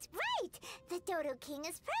 Right! The Dodo King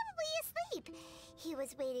is probably asleep. He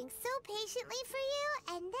was waiting so patiently for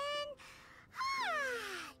you, and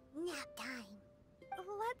then... nap time.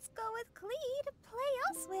 Let's go with Klee to play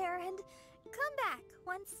elsewhere and come back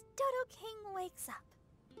once Dodo King wakes up.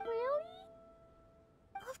 Really?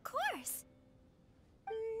 Of course.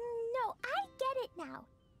 No, I get it now.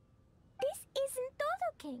 This isn't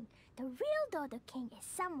Dodo King. The real Dodo King is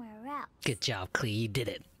somewhere else. Good job, Klee. You did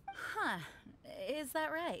it. Huh, is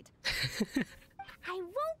that right? I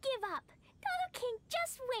won't give up. Dodo King,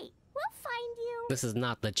 just wait. We'll find you. This is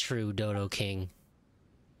not the true Dodo King.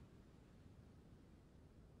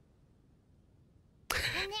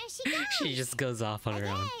 And there she goes. She just goes off on her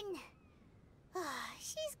own. Again.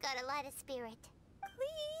 She's got a lot of spirit.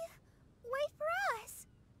 Klee, wait for us.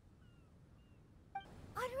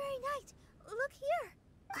 Honorary Knight, look here.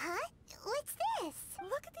 Huh? What's this?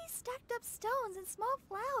 Look at these stacked up stones and small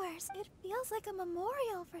flowers. It feels like a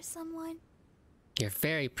memorial for someone. You're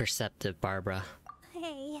very perceptive, Barbara.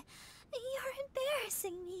 Hey, you're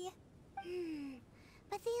embarrassing me.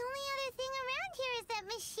 But the only other thing around here is that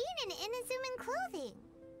machine in Inazuman clothing.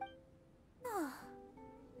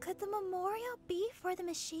 Could the memorial be for the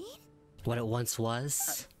machine? What it once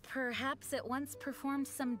was? Perhaps it once performed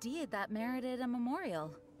some deed that merited a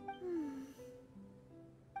memorial.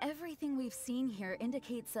 Everything we've seen here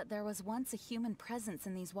indicates that there was once a human presence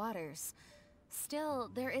in these waters. Still,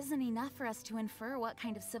 there isn't enough for us to infer what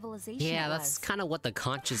kind of civilization it was. Yeah, that's kind of what the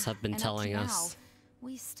conches have been telling us.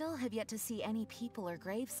 We still have yet to see any people or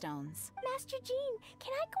gravestones. Master Jean,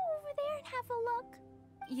 can I go over there and have a look?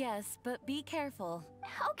 Yes, but be careful.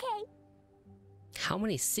 Okay. How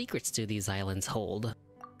many secrets do these islands hold?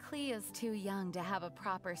 Klee is too young to have a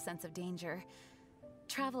proper sense of danger.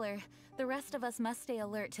 Traveler, the rest of us must stay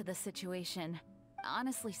alert to the situation.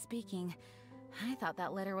 Honestly speaking, I thought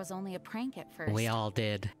that letter was only a prank at first. We all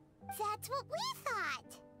did. That's what we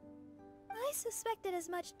thought. I suspected as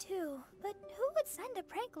much too, but who would send a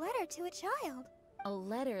prank letter to a child? A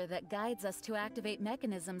letter that guides us to activate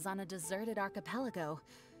mechanisms on a deserted archipelago.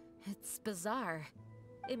 It's bizarre.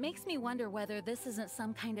 It makes me wonder whether this isn't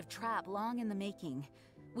some kind of trap long in the making.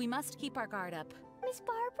 We must keep our guard up. Miss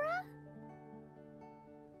Barbara?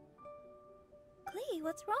 Klee,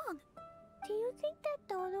 what's wrong? Do you think that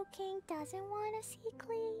Dodo King doesn't want to see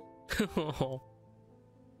Klee?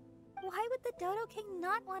 Why would the Dodo King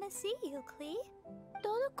not want to see you, Klee?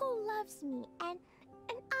 Dodoko loves me, and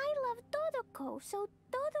I love Dodoko, so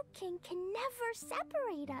Dodo King can never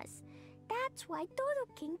separate us. That's why Dodo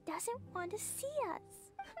King doesn't want to see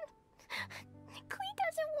us. Klee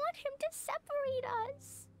doesn't want him to separate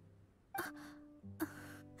us.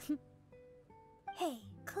 Hey,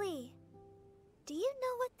 Klee. Do you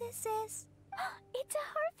know what this is? It's a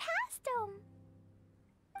harpastum!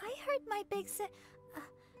 I heard my big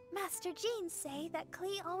Master Jean say that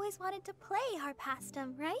Klee always wanted to play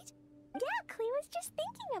harpastum, right? Yeah, Klee was just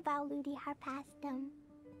thinking about Ludi harpastum.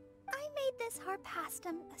 I made this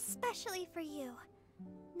harpastum especially for you.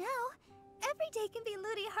 Now, every day can be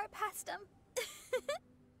Ludi harpastum.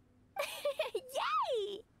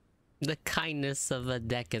 Yay! The kindness of a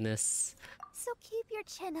Decanus. So keep your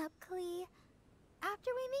chin up, Klee.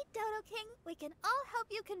 After we meet Dodo King, we can all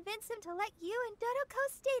help you convince him to let you and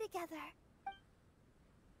Dodoko stay together.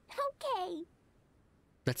 Okay.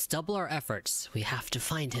 Let's double our efforts. We have to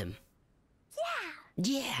find him.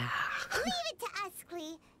 Yeah. Yeah. Leave it to us,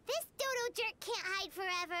 Klee. This dodo jerk can't hide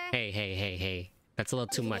forever. Hey. That's a little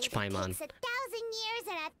too much, Paimon. It takes 1,000 years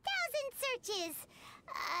and 1,000 searches.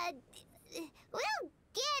 We'll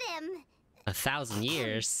get him. 1,000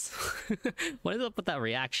 years? What is up with that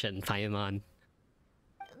reaction, Paimon?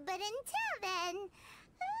 But until then,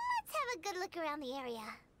 let's have a good look around the area.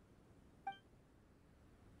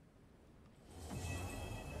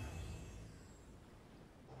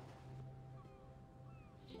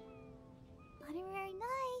 Honorary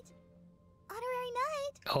night. Honorary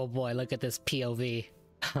night. Oh boy, look at this POV.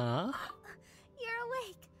 Huh? You're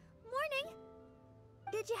awake. Morning.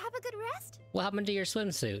 Did you have a good rest? What happened to your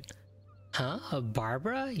swimsuit? Huh?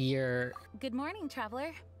 Barbara? Good morning,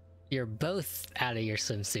 traveler. You're both out of your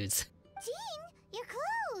swimsuits. Jean, your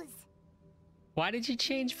clothes! Why did you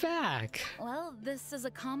change back? Well, this is a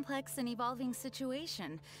complex and evolving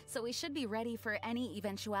situation, so we should be ready for any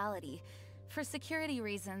eventuality. For security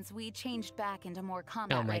reasons, we changed back into more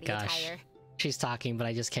combat-ready attire. She's talking, but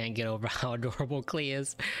I just can't get over how adorable Klee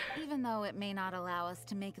is. Even though it may not allow us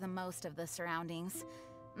to make the most of the surroundings.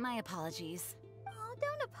 My apologies. Oh,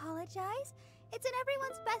 don't apologize. It's in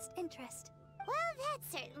everyone's best interest. Well, that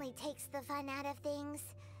certainly takes the fun out of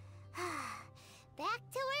things. Back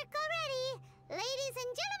to work already! Ladies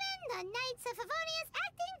and gentlemen, the Knights of Favonius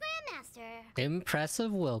Acting Grandmaster!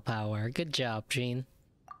 Impressive willpower. Good job, Jean.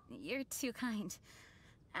 You're too kind.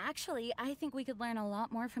 Actually, I think we could learn a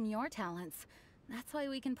lot more from your talents. That's why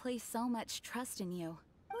we can place so much trust in you.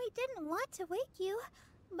 We didn't want to wake you,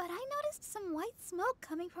 but I noticed some white smoke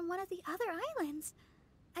coming from one of the other islands.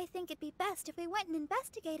 I think it'd be best if we went and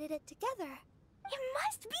investigated it together. It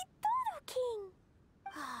must be Dodo King!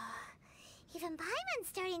 Even Paimon's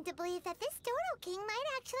starting to believe that this Dodo King might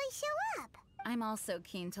actually show up. I'm also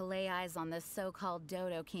keen to lay eyes on this so-called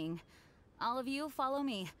Dodo King. All of you, follow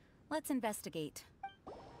me. Let's investigate.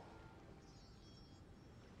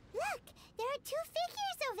 Look, there are 2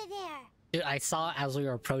 figures over there. Dude, I saw as we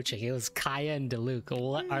were approaching. It was Kaya and Diluc.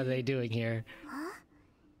 What are they doing here? Huh?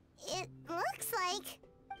 It looks like...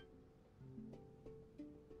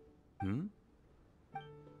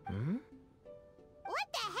 What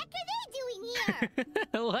the heck are they doing here?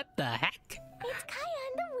 What the heck? It's Kaya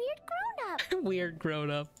and the weird grown-up. Weird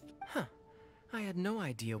grown-up. Huh. I had no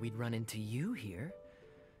idea we'd run into you here.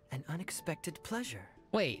 An unexpected pleasure.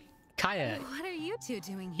 Wait, Kaya. What are you two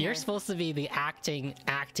doing here? You're supposed to be the acting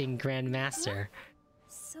grandmaster.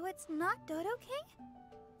 So it's not Dodo King?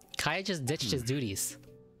 Kaya just ditched his duties.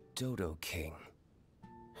 Dodo King.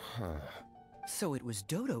 Huh. So it was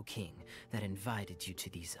Dodo King that invited you to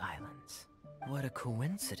these islands. What a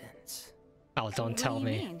coincidence. Oh, don't tell What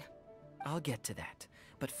do you me. mean? I'll get to that.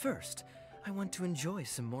 But first, I want to enjoy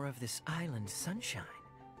some more of this island sunshine.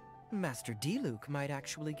 Master D-Luke might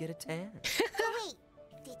actually get a tan. Wait,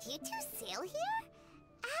 did you two sail here?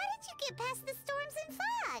 How did you get past the storms and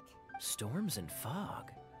fog? Storms and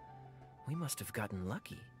fog? We must have gotten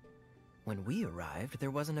lucky. When we arrived,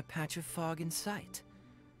 there wasn't a patch of fog in sight.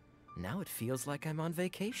 Now it feels like I'm on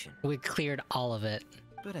vacation. We cleared all of it.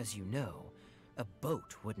 But as you know, a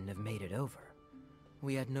boat wouldn't have made it over.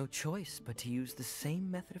 We had no choice but to use the same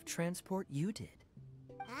method of transport you did.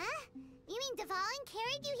 Huh? You mean Dvalin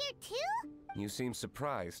carried you here too? You seem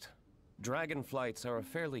surprised. Dragon flights are a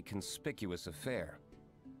fairly conspicuous affair.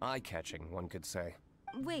 Eye-catching, one could say.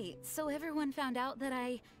 Wait, so everyone found out that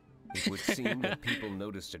I... It would seem that people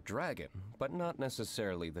noticed a dragon, but not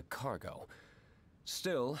necessarily the cargo.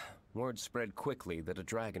 Still, word spread quickly that a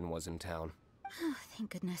dragon was in town. Oh,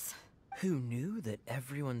 thank goodness. Who knew that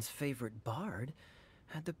everyone's favorite bard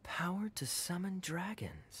had the power to summon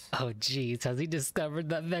dragons? Oh jeez, has he discovered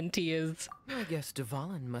that Venti is? I guess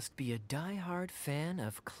Dvalin must be a die-hard fan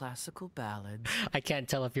of classical ballads. I can't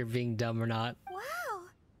tell if you're being dumb or not. Wow.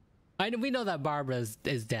 We know that Barbara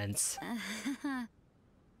is dense.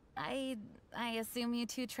 I assume you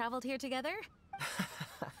two traveled here together?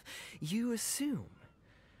 You assume.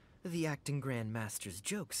 The acting Grandmaster's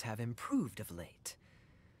jokes have improved of late.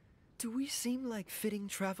 Do we seem like fitting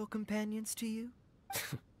travel companions to you?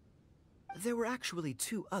 There were actually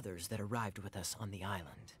 2 others that arrived with us on the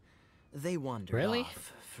island. They wandered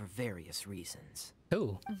off for various reasons.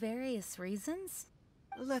 Who? Various reasons?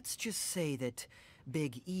 Let's just say that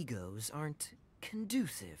big egos aren't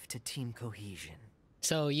conducive to team cohesion.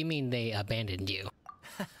 So you mean they abandoned you?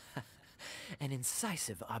 An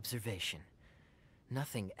incisive observation.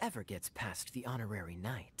 Nothing ever gets past the honorary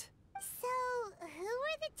knight. So, who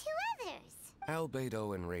were the 2 others?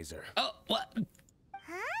 Albedo and Razor. Oh, what?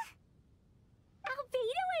 Huh?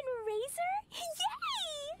 Albedo and Razor?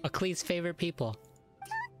 Yay! Klee's favorite people.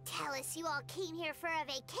 Don't tell us you all came here for a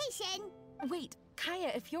vacation. Wait,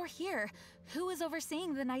 Kaya, if you're here, who is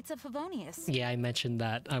overseeing the Knights of Favonius? Yeah, I mentioned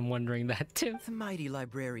that. I'm wondering that too. The mighty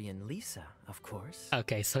librarian Lisa, of course.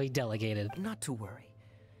 Okay, so he delegated. Not to worry.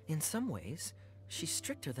 In some ways, she's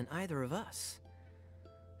stricter than either of us.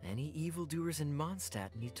 Any evildoers in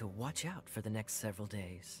Mondstadt need to watch out for the next several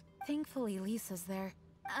days. Thankfully, Lisa's there.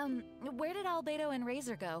 Where did Albedo and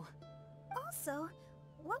Razor go? Also,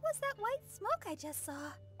 what was that white smoke I just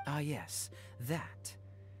saw? Ah yes, that.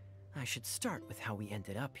 I should start with how we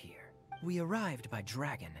ended up here. We arrived by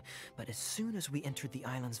dragon, but as soon as we entered the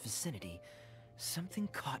island's vicinity, something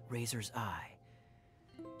caught Razor's eye.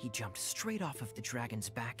 He jumped straight off of the dragon's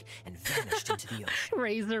back and vanished into the ocean.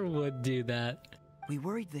 Razor would do that. We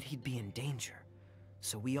worried that he'd be in danger,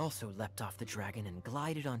 so we also leapt off the dragon and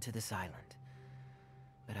glided onto this island.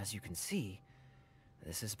 But as you can see,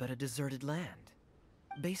 this is but a deserted land.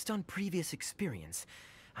 Based on previous experience,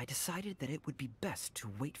 I decided that it would be best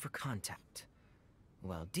to wait for contact,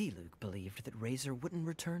 while D-Luke believed that Razor wouldn't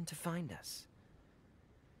return to find us.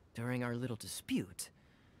 During our little dispute,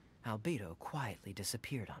 Albedo quietly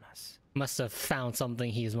disappeared on us. Must have found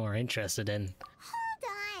something he's more interested in.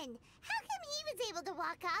 Hold on. How come he was able to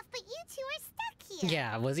walk off, but you 2 are stuck here?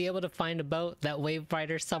 Yeah, was he able to find a boat, that wave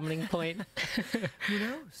rider summoning point? Who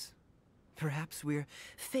knows? Perhaps we're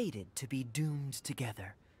fated to be doomed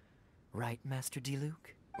together. Right, Master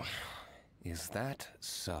D-Luke? Is that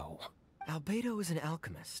so? Albedo is an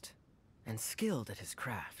alchemist, and skilled at his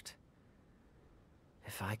craft.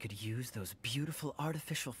 If I could use those beautiful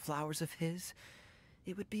artificial flowers of his,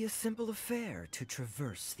 it would be a simple affair to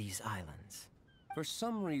traverse these islands. For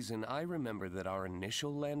some reason, I remember that our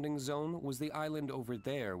initial landing zone was the island over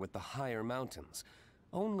there with the higher mountains.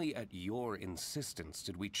 Only at your insistence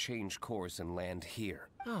did we change course and land here.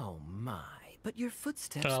 Oh my, but your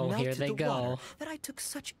footsteps Oh, melted here they the water go. that I took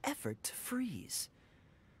such effort to freeze.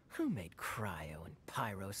 Who made cryo and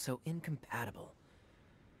pyro so incompatible?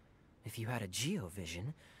 If you had a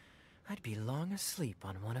geovision, I'd be long asleep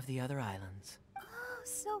on one of the other islands. Oh,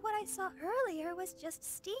 so what I saw earlier was just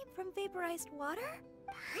steam from vaporized water?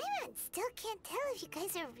 Paimon still can't tell if you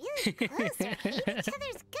guys are really close or hate each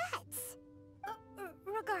other's guts.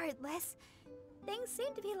 Regardless, things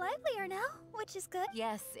seem to be livelier now, which is good.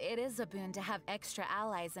 Yes, it is a boon to have extra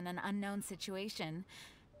allies in an unknown situation.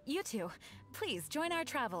 You two, please join our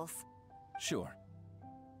travels. Sure.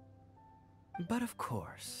 But of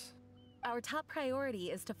course. Our top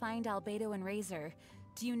priority is to find Albedo and Razor.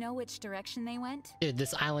 Do you know which direction they went? Dude,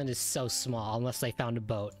 this island is so small unless they found a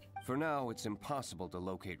boat. For now, it's impossible to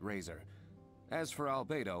locate Razor. As for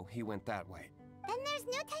Albedo, he went that way. Then there's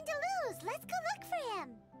no time to lose. Let's go look for him.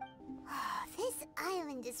 This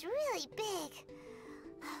island is really big.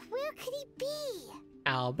 Where could he be?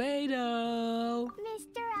 Albedo!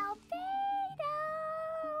 Mr. Albedo!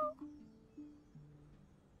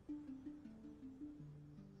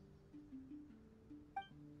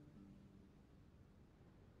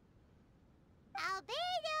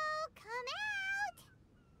 Albedo, come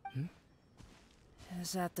out!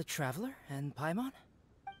 Is that the Traveler and Paimon?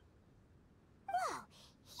 Whoa,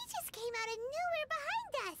 he just came out of nowhere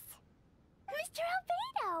behind us. Mr.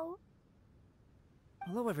 Albedo!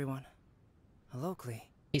 Hello, everyone. Hello, Klee.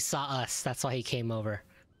 He saw us, that's why he came over.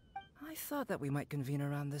 I thought that we might convene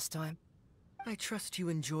around this time. I trust you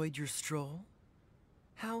enjoyed your stroll.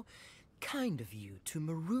 How kind of you to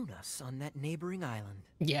maroon us on that neighboring island.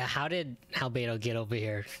 Yeah, how did Albedo get over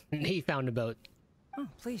here? He found a boat. Oh,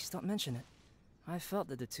 please don't mention it. I felt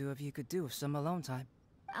that the two of you could do with some alone time.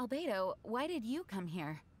 Albedo, why did you come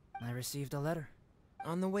here? I received a letter.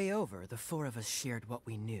 On the way over, the four of us shared what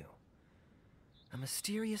we knew. A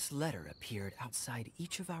mysterious letter appeared outside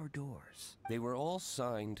each of our doors. They were all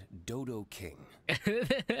signed Dodo King.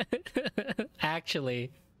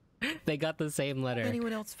 Actually, they got the same letter.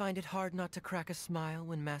 Anyone else find it hard not to crack a smile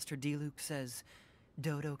when Master Diluc says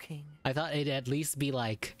Dodo King? I thought it'd at least be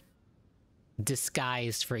like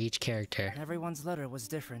disguised for each character. Everyone's letter was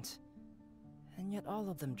different. And yet all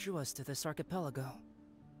of them drew us to this archipelago.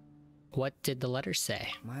 What did the letter say?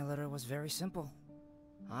 My letter was very simple.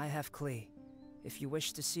 I have Klee. If you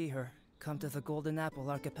wish to see her, come to the Golden Apple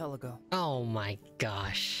Archipelago. Oh my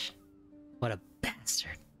gosh. What a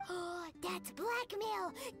bastard. Oh, that's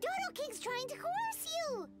blackmail. Dodo King's trying to coerce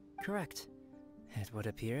you. Correct. It would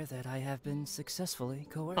appear that I have been successfully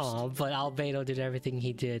coerced. Oh, but Albedo did everything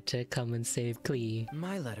he did to come and save Klee.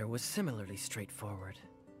 My letter was similarly straightforward.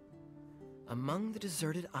 Among the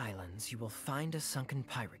deserted islands, you will find a sunken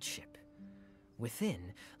pirate ship.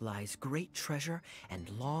 Within lies great treasure and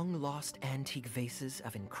long-lost antique vases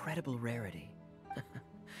of incredible rarity.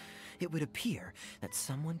 It would appear that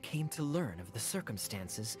someone came to learn of the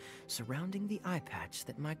circumstances surrounding the eye patch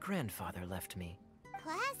that my grandfather left me.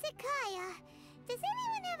 Classic Kaya. Does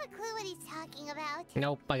anyone have a clue what he's talking about?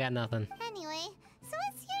 Nope, I got nothing. Anyway, so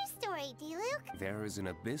what's your story, Diluc? There is an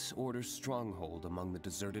Abyss Order stronghold among the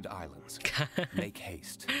deserted islands. Make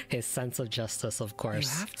haste. His sense of justice, of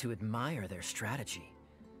course. You have to admire their strategy.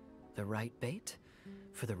 The right bait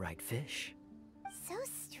for the right fish. So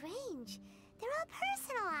strange. They're all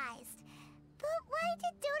personalized. But why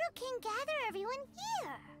did Dodo King gather everyone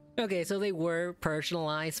here? Okay, so they were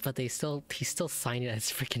personalized, but he still signed it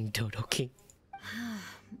as freaking Dodo King.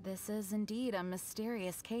 This is indeed a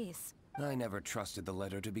mysterious case. I never trusted the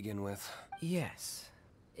letter to begin with. Yes.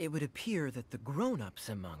 It would appear that the grown-ups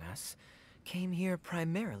among us came here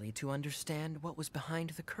primarily to understand what was behind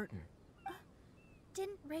the curtain.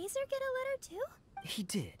 Didn't Razor get a letter too? He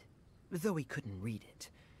did, though he couldn't read it.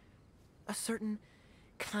 A certain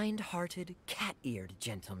kind-hearted, cat-eared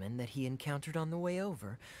gentleman that he encountered on the way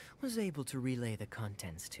over was able to relay the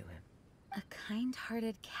contents to him. A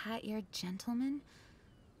kind-hearted, cat-eared gentleman?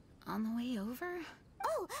 On the way over?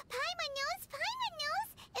 Oh, Paimon knows! Paimon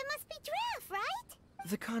knows! It must be Giraffe, right?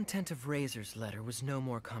 The content of Razor's letter was no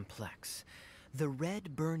more complex. The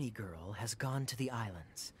Red Bernie girl has gone to the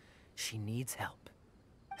islands. She needs help.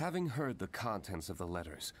 Having heard the contents of the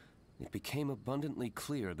letters, it became abundantly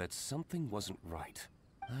clear that something wasn't right.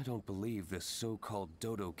 I don't believe this so-called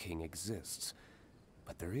Dodo King exists,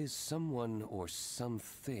 but there is someone or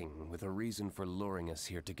something with a reason for luring us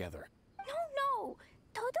here together. No!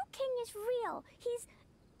 Dodo King is real. He's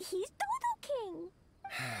Dodo King.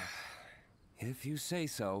 If you say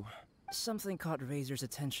so. Something caught Razor's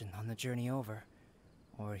attention on the journey over,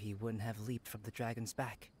 or he wouldn't have leaped from the dragon's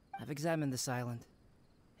back. I've examined this island.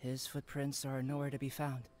 His footprints are nowhere to be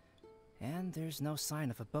found, and there's no sign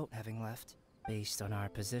of a boat having left. Based on our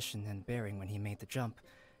position and bearing when he made the jump,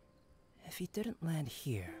 if he didn't land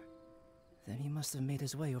here, then he must have made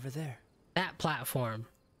his way over there. That platform.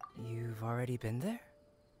 You've already been there?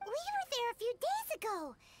 We were there a few days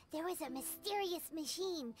ago. There was a mysterious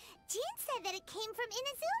machine. Jin said that it came from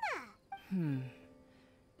Inazuma.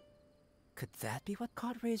 Could that be what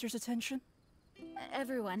caught Razor's attention?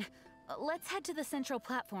 Everyone, let's head to the central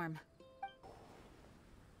platform.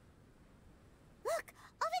 Look,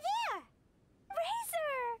 over there!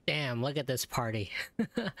 Razor! Damn, look at this party.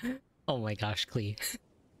 Oh my gosh, Klee.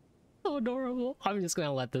 So adorable. I'm just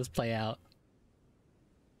gonna let this play out.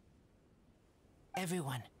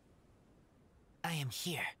 Everyone, I am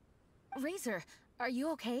here. Razor, are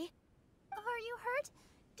you okay? Are you hurt?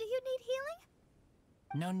 Do you need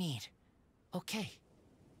healing? No need. Okay.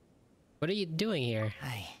 What are you doing here?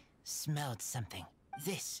 I smelled something.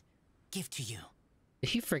 This. Give to you.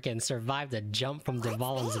 You freaking survived the jump from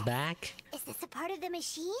Dvalin's back? Is this a part of the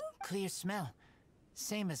machine? Clear smell.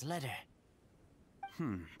 Same as letter.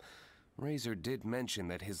 Razor did mention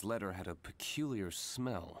that his letter had a peculiar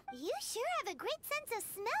smell. You sure have a great sense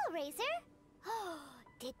of smell, Razor. Oh,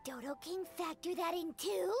 did Dodo King factor that in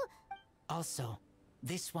too? Also,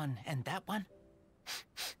 this one and that one?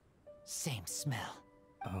 Same smell.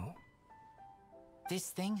 Oh? This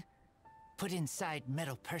thing? Put inside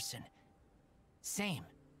metal person. Same.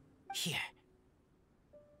 Here.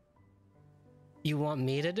 You want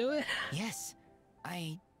me to do it? Yes.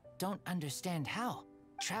 I don't understand how.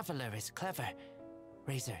 Traveler is clever.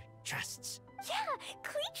 Razor trusts. Yeah,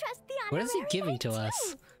 Klee trusts the What is he honorary giving to too.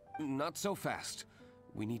 us? Not so fast.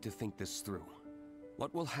 We need to think this through.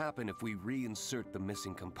 What will happen if we reinsert the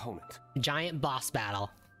missing component? Giant boss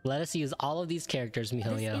battle. Let us use all of these characters, This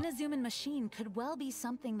Mihoyo. Inazuman machine could well be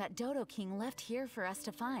something that Dodo King left here for us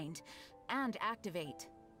to find and activate.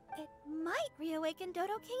 It might reawaken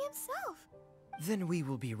Dodo King himself. Then we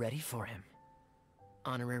will be ready for him.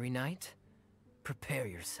 Honorary Knight, prepare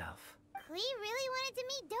yourself. Klee really wanted to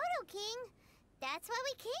meet Dodo King. That's why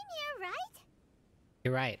we came here, right?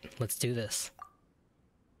 You're right. Let's do this.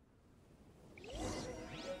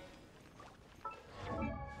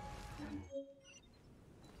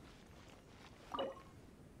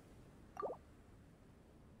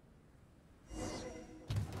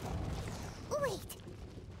 Wait.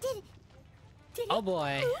 Did Oh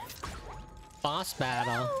boy. Boss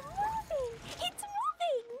battle. Oh, moving! It's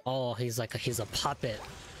moving! Oh, he's a puppet.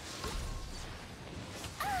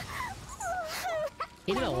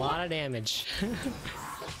 He did a lot of damage. Come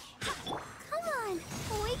on,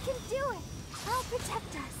 we can do it. I'll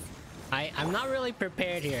protect us. I'm not really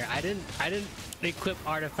prepared here. I didn't equip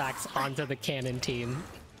artifacts onto the cannon team.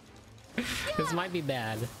 This might be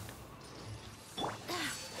bad.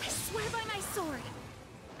 I swear by my sword.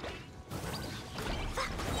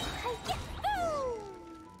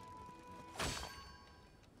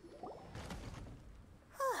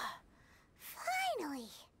 Finally.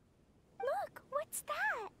 Look, what's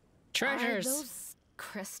that? Treasures. Are those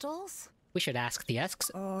crystals? We should ask the Let's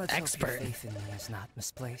hope your expert. faith in me is not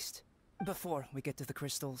misplaced. Before we get to the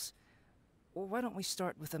crystals, why don't we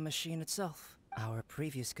start with the machine itself? Our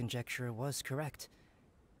previous conjecture was correct.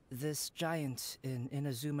 This giant in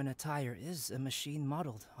Inazuman attire is a machine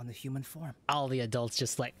modeled on the human form. All the adults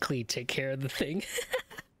just let Klee take care of the thing.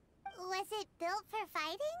 Was it built for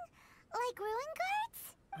fighting? Like ruin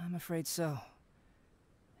guards? I'm afraid so.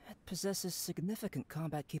 It possesses significant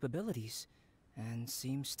combat capabilities, and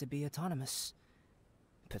seems to be autonomous.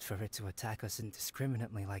 But for it to attack us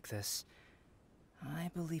indiscriminately like this,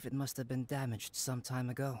 I believe it must have been damaged some time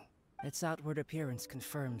ago. Its outward appearance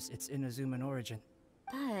confirms its Inazuman origin.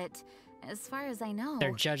 But, as far as I know,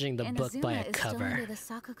 They're judging the book by a Inazuma is still cover. under the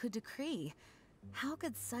Sakoku decree. How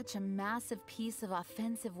could such a massive piece of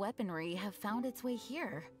offensive weaponry have found its way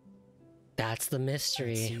here? That's the It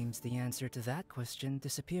mystery. seems the answer to that question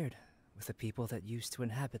disappeared with the people that used to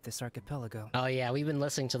inhabit this archipelago. Oh yeah, we've been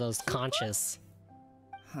listening to those conches.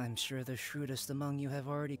 I'm sure the shrewdest among you have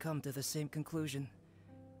already come to the same conclusion.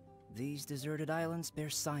 These deserted islands bear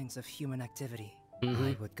signs of human activity.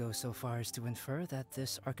 I would go so far as to infer that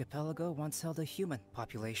this archipelago once held a human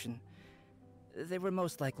population. They were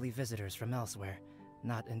most likely visitors from elsewhere,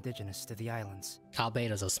 not indigenous to the islands.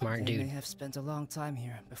 Albedo's a smart They may dude. have spent a long time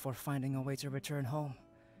here before finding a way to return home.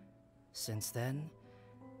 Since then,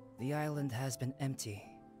 the island has been empty,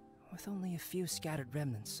 with only a few scattered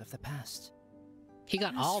remnants of the past. He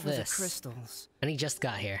got As all for the this, crystals, and he just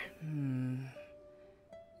got here.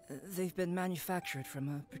 They've bbeen manufactured from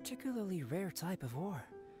a particularly rare type of ore.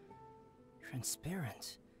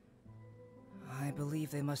 Transparent. I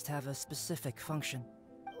believe they must have a specific function.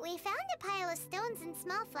 We found a pile of stones and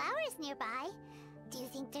small flowers nearby. Do you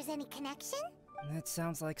think there's any connection? It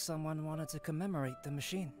sounds like someone wanted to commemorate the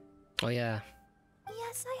machine. Oh yeah.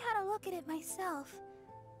 Yes, I had a look at it myself.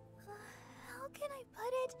 How can I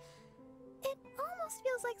put it? It almost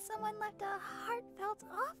feels like someone left a heartfelt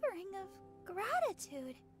offering of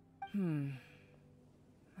gratitude.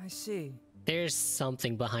 I see. There's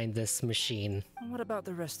something behind this machine. What about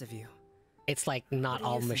the rest of you? It's like not What do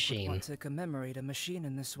all you think would machine. want to commemorate a machine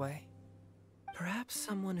in this way? Perhaps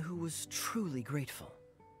someone who was truly grateful.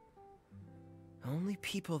 Only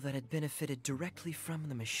people that had benefited directly from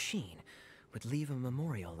the machine would leave a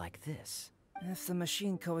memorial like this. If the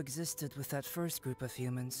machine coexisted with that first group of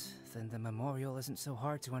humans, then the memorial isn't so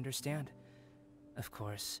hard to understand. Of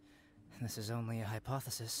course, this is only a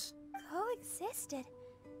hypothesis. Coexisted?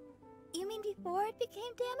 You mean before it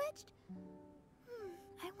became damaged?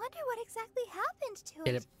 I wonder what exactly happened to it.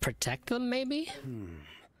 Did it protect them, maybe?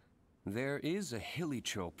 There is a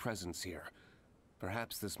Hilichurl presence here.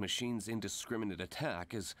 Perhaps this machine's indiscriminate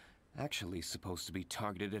attack is actually supposed to be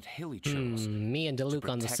targeted at Hilichurls. Me and Diluc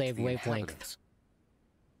on the same wavelength.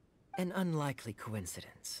 An unlikely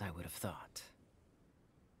coincidence, I would have thought.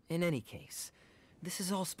 In any case, this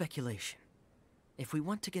is all speculation. If we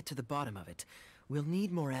want to get to the bottom of it, we'll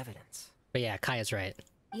need more evidence. But yeah, Kaya's right.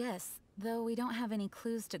 Yes, though we don't have any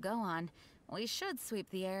clues to go on, we should sweep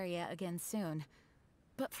the area again soon.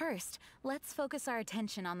 But first, let's focus our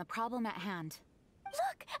attention on the problem at hand.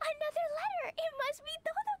 Look! Another letter! It must be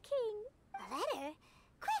Dodo King! A letter?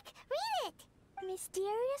 Quick, read it!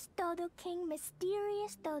 Mysterious Dodo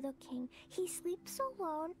King. He sleeps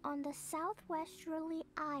alone on the southwesterly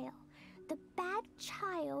isle. The bad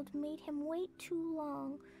child made him wait too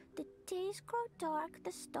long. The days grow dark,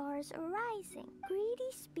 the stars are rising.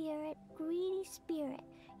 Greedy spirit,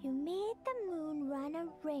 you made the moon run a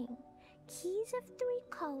ring. Keys of 3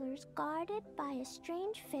 colors guarded by a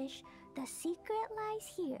strange fish. The secret lies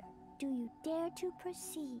here. Do you dare to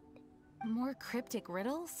proceed? More cryptic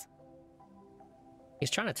riddles?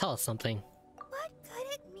 He's trying to tell us something. What could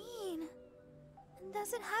it mean? And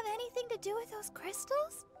does it have anything to do with those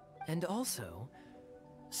crystals? And also,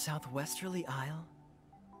 Southwesterly Isle?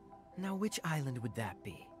 Now which island would that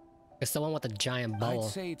be? It's the one with the giant bubble. I'd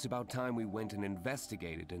say it's about time we went and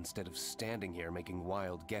investigated instead of standing here making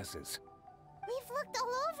wild guesses. We've looked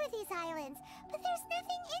all over these islands, but there's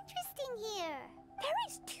nothing interesting here. There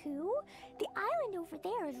is too. The island over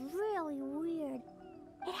there is really weird.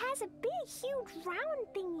 It has a big, huge, round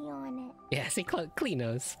thingy on it. Yeah, see, Klee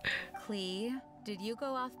knows. Klee, did you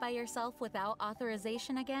go off by yourself without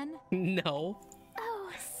authorization again? No.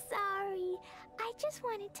 Oh, sorry. I just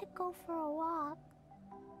wanted to go for a walk.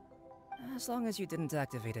 As long as you didn't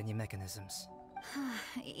activate any mechanisms.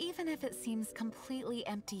 Even if it seems completely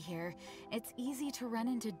empty here, it's easy to run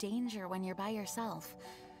into danger when you're by yourself.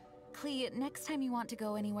 Klee, next time you want to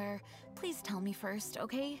go anywhere, please tell me first,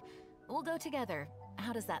 okay? We'll go together.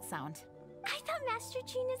 How does that sound? I thought Master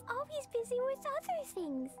Jean is always busy with other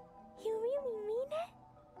things. You really mean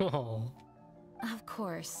it? Oh. Of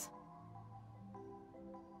course.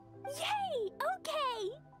 Yay! Okay!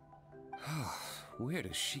 Where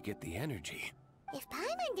does she get the energy? If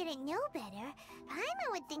Paimon didn't know better,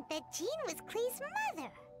 Paimon would think that Jean was Klee's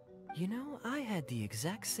mother. You know, I had the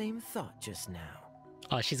exact same thought just now.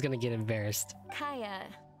 Oh, she's gonna get embarrassed. Kaya.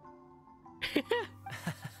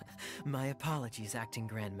 My apologies, Acting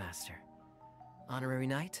Grandmaster. Honorary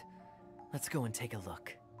Knight, let's go and take a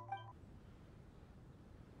look.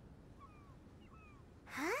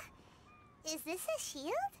 Huh? Is this a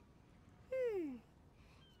shield?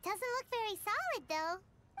 Doesn't look very solid, though.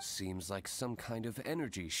 Seems like some kind of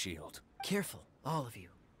energy shield. Careful, all of you.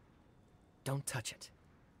 Don't touch it.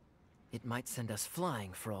 It might send us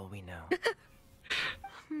flying for all we know.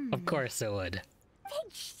 Of course it would.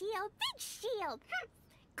 Big shield, big shield!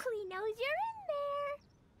 Klee knows you're in there!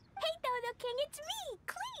 Hey, Dodo King, it's me,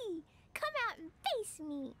 Klee! Come out and face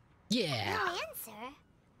me! Yeah! No answer?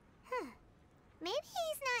 Maybe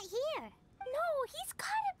he's not here. No, he's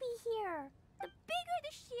gotta be here! The bigger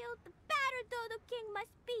the shield, the badder Dodo King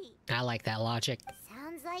must be! I like that logic.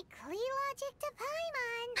 Sounds like Klee logic to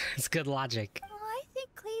Paimon. It's good logic. Oh, I think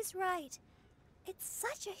Klee's right. It's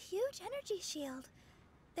such a huge energy shield.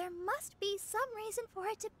 There must be some reason for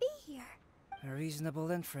it to be here. A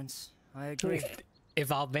reasonable inference. I agree. If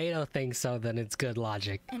Albedo thinks so, then it's good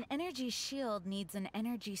logic. An energy shield needs an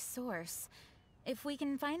energy source. If we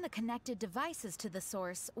can find the connected devices to the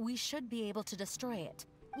source, we should be able to destroy it.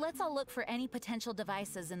 Let's all look for any potential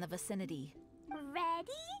devices in the vicinity.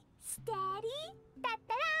 Ready, steady,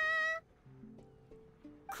 da-da-da!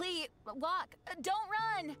 Klee, walk! Don't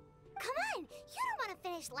run! Come on! You don't want to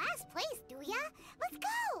finish last place, do ya? Let's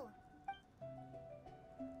go!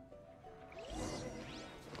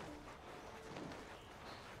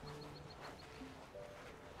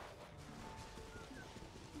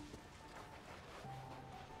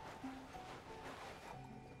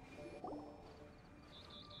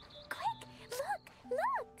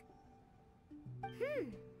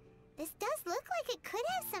 This does look like it could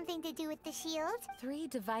have something to do with the shield. 3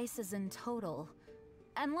 devices in total.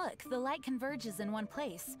 And look, the light converges in one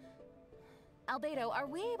place. Albedo, are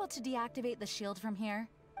we able to deactivate the shield from here?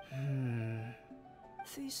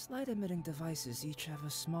 These light-emitting devices each have a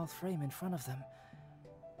small frame in front of them.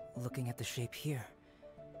 looking at the shape here,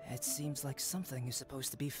 it seems like something is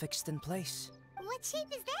supposed to be fixed in place. What shape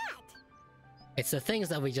is that? It's the things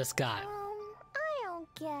that we just got. I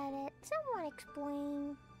don't get it. Someone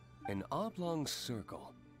explain. An oblong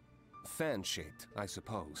circle. Fan-shaped, I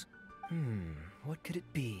suppose. What could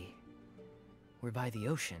it be? We're by the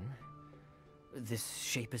ocean. This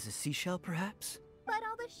shape is a seashell, perhaps? But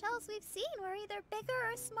all the shells we've seen were either bigger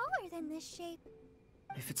or smaller than this shape.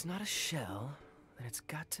 If it's not a shell, then it's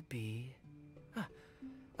got to be...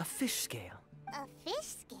 a fish scale. A fish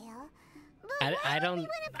scale? I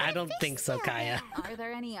don't think so, Kaya. Are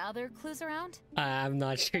there any other clues around? I'm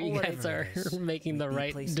not sure you guys are making the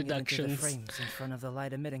right deductions. The frames in front of the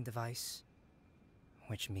light emitting device,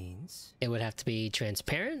 which means it would have to be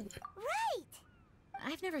transparent. Right.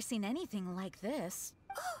 I've never seen anything like this.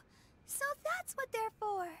 Oh, so that's what they're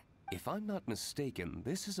for. If I'm not mistaken,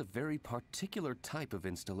 this is a very particular type of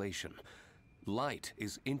installation. Light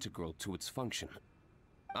is integral to its function.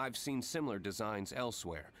 I've seen similar designs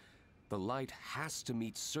elsewhere. The light has to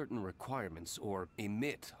meet certain requirements or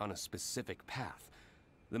emit on a specific path.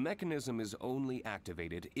 The mechanism is only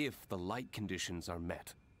activated if the light conditions are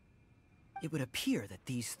met. It would appear that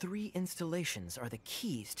these 3 installations are the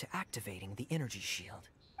keys to activating the energy shield.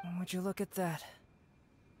 Would you look at that?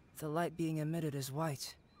 The light being emitted is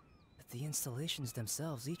white, but the installations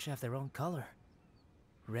themselves each have their own color.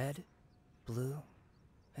 Red, blue,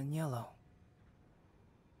 and yellow.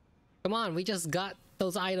 Come on, we just got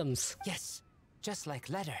those items. Yes, just like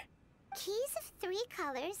letter. Keys of 3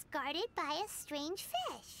 colors guarded by a strange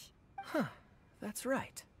fish. Huh, that's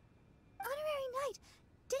right. Honorary Knight,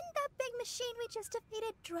 didn't that big machine we just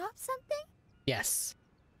defeated drop something? Yes.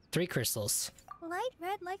 3 crystals. Light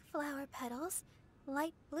red like flower petals,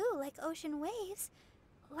 light blue like ocean waves,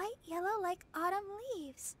 light yellow like autumn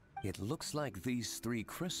leaves. It looks like these 3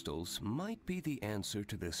 crystals might be the answer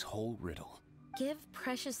to this whole riddle. Give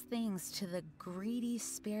precious things to the greedy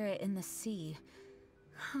spirit in the sea.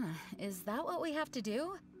 Huh, is that what we have to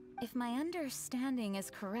do? If my understanding is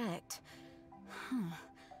correct.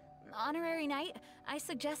 Honorary Knight, I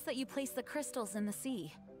suggest that you place the crystals in the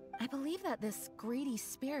sea. I believe that this greedy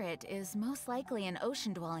spirit is most likely an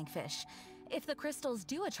ocean-dwelling fish. If the crystals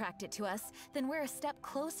do attract it to us, then we're a step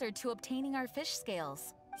closer to obtaining our fish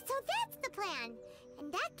scales. So that's the plan. In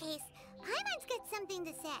that case, Paimon's got something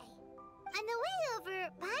to say. On the way over,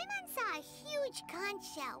 Paimon saw a huge conch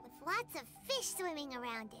shell with lots of fish swimming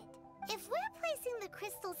around it. If we're placing the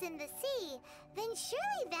crystals in the sea, then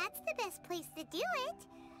surely that's the best place to do it.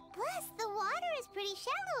 Plus, the water is pretty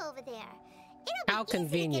shallow over there. It'll be How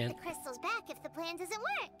convenient. easy to get the crystals back if the plan doesn't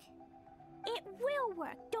work. It will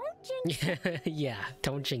work. Don't jinx it. Yeah,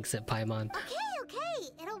 don't jinx it, Paimon. Okay,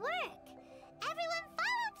 it'll work. Everyone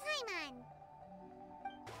follow Paimon.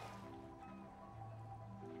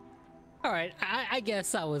 Alright, I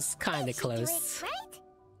guess that was kind of close. Right?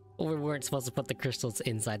 We weren't supposed to put the crystals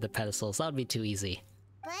inside the pedestals. That would be too easy.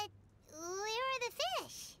 But where are the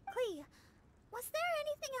fish? Klee, was there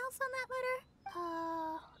anything else on that letter?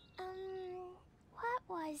 What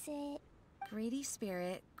was it? Greedy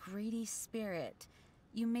spirit,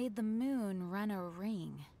 you made the moon run a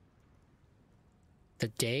ring. The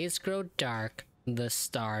days grow dark, the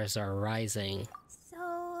stars are rising.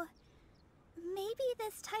 So, maybe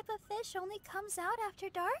this type of fish only comes out after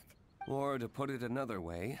dark? Or to put it another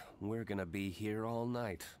way, we're gonna be here all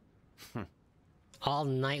night. All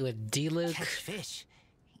night with D-Luke. Catch fish.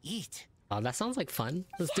 Eat. Oh, that sounds like fun.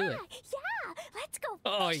 Let's do it. Yeah, let's go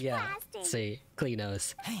Oh fish yeah. blasting. See, Klee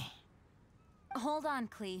knows. Hey. Hold on,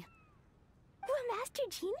 Klee. Will Master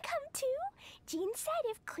Jean come too? Jean said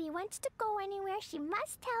if Klee wants to go anywhere, she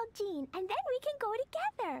must tell Jean, and then we can go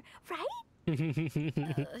together, right?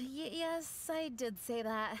 Yes, I did say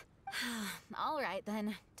that. All right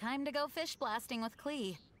then, time to go fish blasting with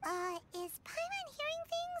Klee. Is Paimon hearing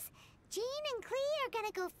things? Jean and Klee are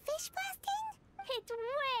gonna go fish blasting? It's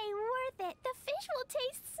way worth it. The fish will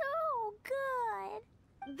taste so good.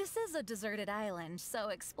 This is a deserted island, so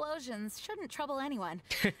explosions shouldn't trouble anyone.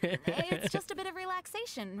 It's just a bit of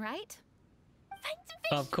relaxation, right? Find some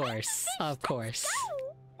fish. Of course, of course.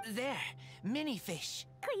 There. Mini fish.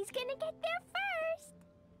 Klee's gonna get there first.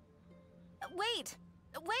 Wait!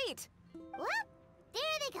 Well,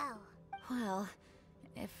 there they go. Well,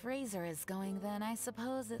 if Razor is going, then I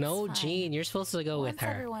suppose it's No, fine. Jean, you're supposed to go Once with her.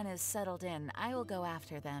 everyone is settled in, I will go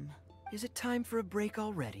after them. Is it time for a break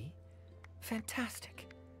already?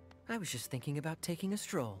 Fantastic. I was just thinking about taking a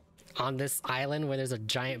stroll. On this island where there's a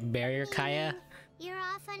giant barrier, Kaya? You're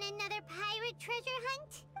off on another pirate treasure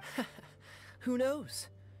hunt? Who knows?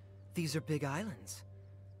 These are big islands.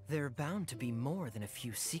 There are bound to be more than a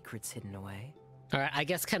few secrets hidden away. Alright, I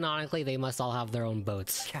guess canonically they must all have their own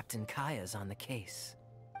boats. Captain Kaya's on the case.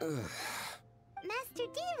 Master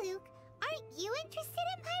D-Luke, aren't you interested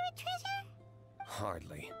in pirate treasure?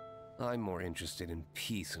 Hardly. I'm more interested in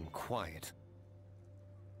peace and quiet.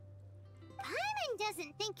 Paimon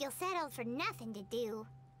doesn't think you'll settle for nothing to do.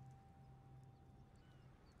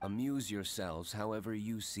 Amuse yourselves however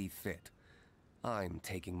you see fit. I'm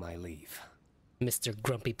taking my leave. Mr.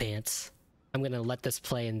 Grumpy Pants. I'm gonna let this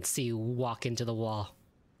play and see you walk into the wall.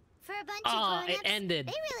 For a bunch of grown-ups, it ended.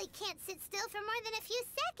 they really can't sit still for more than a few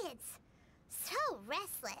seconds. So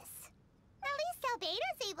restless. At least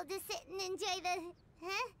Albedo's able to sit and enjoy the...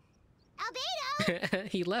 Huh? Albedo!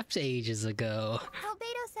 He left ages ago.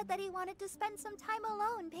 Albedo said that he wanted to spend some time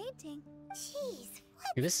alone painting. Jeez,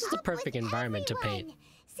 This is the perfect environment to paint.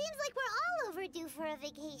 Seems like we're all overdue for a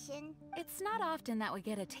vacation. It's not often that we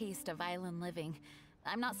get a taste of island living.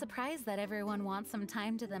 I'm not surprised that everyone wants some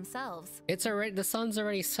time to themselves. It's already, the sun's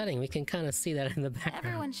already setting. We can kind of see that in the background.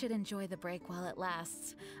 Everyone should enjoy the break while it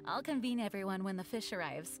lasts. I'll convene everyone when the fish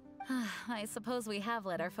arrives. I suppose we have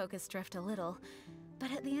let our focus drift a little.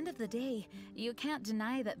 But at the end of the day, you can't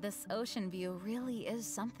deny that this ocean view really is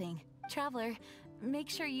something. Traveler, make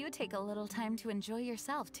sure you take a little time to enjoy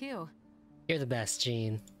yourself, too. You're the best,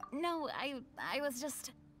 Jean. No, I was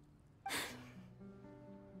just...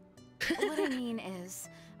 What I mean is,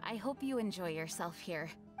 I hope you enjoy yourself here.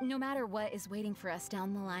 No matter what is waiting for us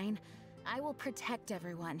down the line, I will protect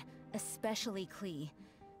everyone, especially Klee.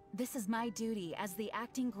 This is my duty as the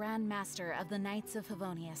acting Grand Master of the Knights of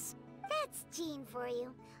Favonius. That's Jean for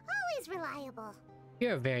you. Always reliable.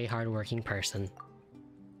 You're a very hardworking person.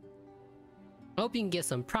 Hope you can get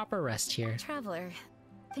some proper rest here. Traveler,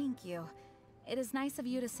 thank you. It is nice of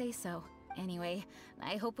you to say so. Anyway,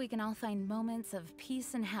 I hope we can all find moments of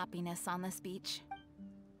peace and happiness on this beach.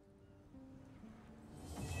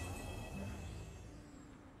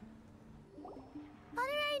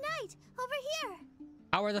 Honorary Knight, over here!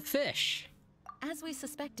 How are the fish? As we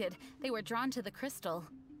suspected, they were drawn to the crystal.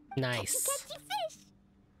 Nice. Catchy fish!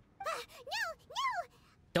 No!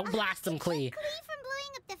 Don't blast them, Klee. Klee from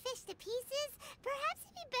blowing up the fish to pieces. Perhaps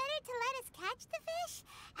it'd be better to let us catch the fish.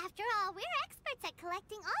 After all, we're experts at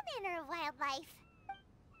collecting all manner of wildlife.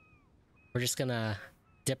 We're just gonna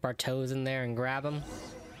dip our toes in there and grab them.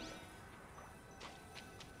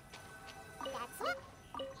 That's it.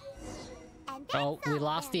 And Oh, we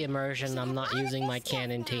lost the immersion. I'm not using my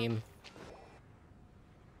cannon team.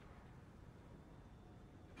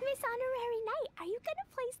 Miss Honorary Knight, are you gonna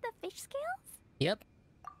place the fish scales? Yep.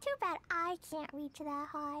 Too bad I can't reach that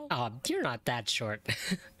high. Oh, you're not that short.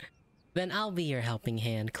 Then I'll be your helping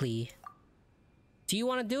hand, Klee. Do you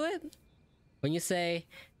want to do it? When you say,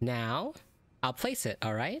 now, I'll place it,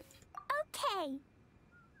 alright? Okay.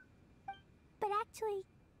 But actually,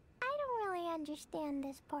 I don't really understand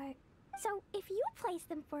this part. So if you place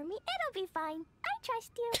them for me, it'll be fine. I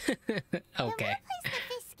trust you. Okay. Then we'll place the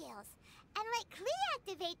fish scales and let Klee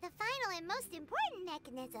activate the final and most important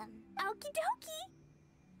mechanism. Okie dokie.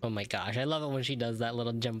 Oh my gosh, I love it when she does that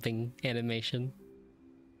little jumping animation.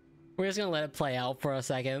 We're just gonna let it play out for a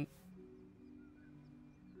second.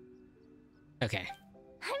 Okay.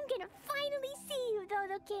 I'm gonna finally see you,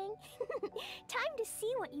 Dodo King. Time to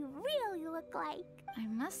see what you really look like. I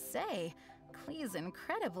must say, Klee's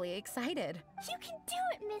incredibly excited. You can do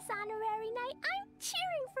it, Miss Honorary Knight. I'm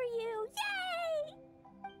cheering for you. Yay!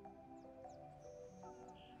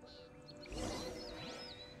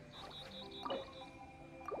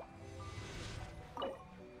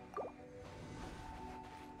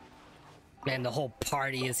 Man, the whole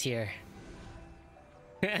party is here.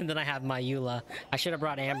 And then I have my Eula. I should have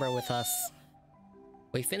brought Amber with us.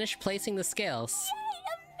 We finished placing the scales. Yay,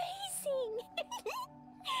 amazing!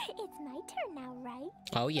 It's my turn now, right?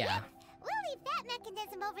 Oh yeah. We'll leave that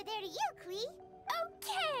mechanism over there to you, Klee.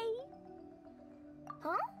 Okay.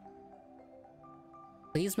 Huh?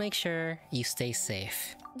 Please make sure you stay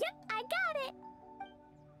safe. Yep, I got it.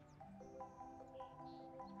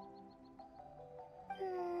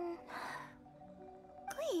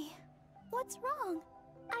 Klee, what's wrong?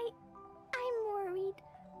 I'm worried.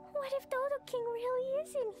 What if Dodo King really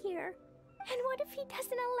is in here? And what if he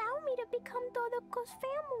doesn't allow me to become Dodoko's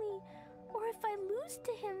family? Or if I lose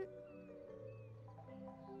to him,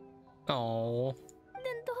 Oh.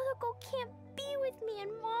 then Dodoko can't be with me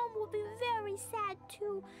and Mom will be very sad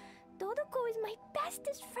too. Dodoko is my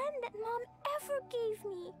bestest friend that Mom ever gave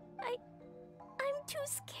me. I'm too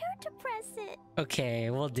scared to press it. Okay,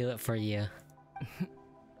 we'll do it for you.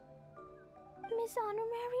 Miss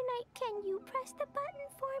Honorary Knight, can you press the button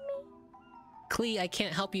for me? Klee, I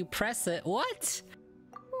can't help you press it. What?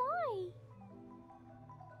 Why?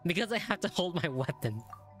 Because I have to hold my weapon.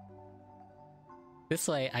 This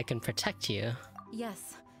way I can protect you.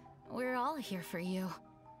 Yes, we're all here for you.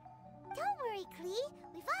 Don't worry, Klee.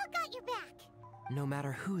 We've all got your back. No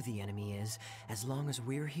matter who the enemy is, as long as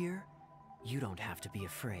we're here, you don't have to be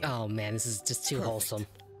afraid. Oh man, this is just too wholesome.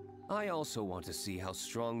 I also want to see how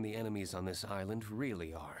strong the enemies on this island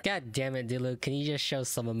really are. God damn it, Diluc. Can you just show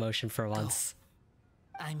some emotion for once?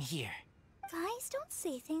 I'm here. Guys, don't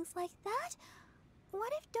say things like that.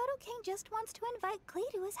 What if Dodo King just wants to invite Klee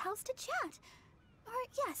to his house to chat? Or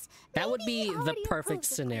yes, That would maybe he be the already perfect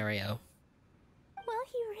approves of Klee. scenario. Will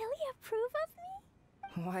he really approve of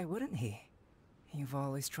me? Why wouldn't he? You've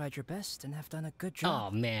always tried your best and have done a good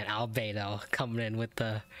job. Oh man, Albedo coming in with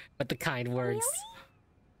the kind words.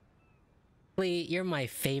 Klee, you're my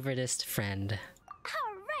favoritist friend.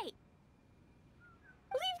 All right.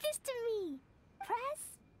 Leave this to me.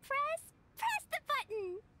 Press the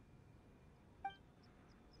button.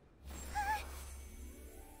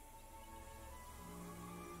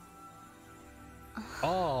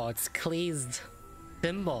 Oh, it's Klee's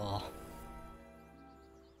symbol.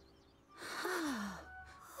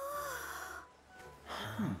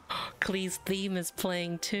 Klee's theme is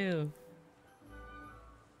playing too.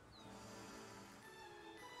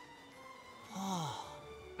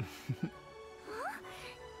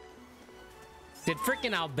 Did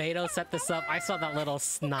freaking Albedo set this up? I saw that little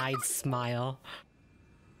snide smile.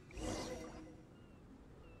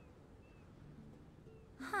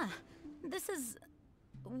 Huh. This is...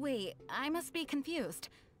 Wait, I must be confused.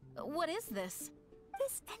 What is this?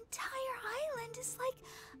 This entire island is like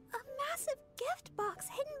a massive gift box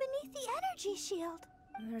hidden beneath the energy shield.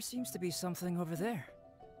 There seems to be something over there.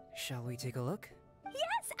 Shall we take a look?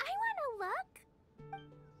 Yes, I want to look.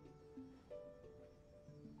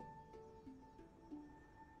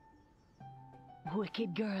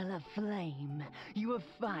 Wicked girl of flame, you have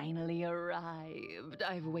finally arrived.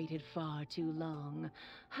 I've waited far too long.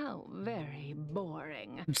 How very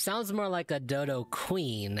boring. Sounds more like a Dodo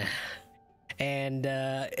Queen. And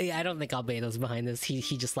I don't think Albedo's behind this. He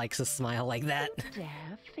just likes to smile like that.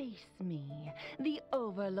 Dare face me, the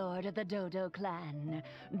overlord of the Dodo clan,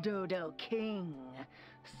 Dodo King.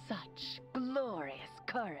 Such glorious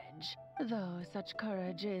courage. Though such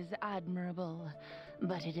courage is admirable,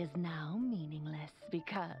 but it is now meaningless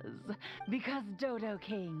because Dodo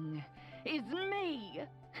King is me,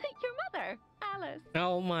 your mother, Alice.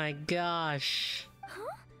 Oh my gosh. Huh?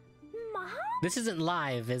 Mom? This isn't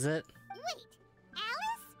live, is it? Wait,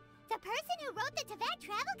 Alice? The person who wrote the Teyvat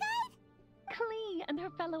travel guide? Klee and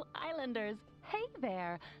her fellow islanders. Hey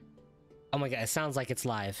there. Oh my god, it sounds like it's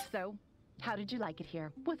live. So, how did you like it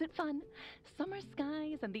here? Was it fun? Summer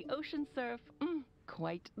skies and the ocean surf.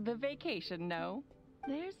 Quite the vacation, no?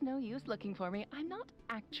 There's no use looking for me. I'm not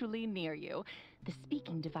actually near you. The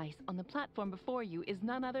speaking device on the platform before you is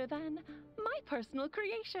none other than my personal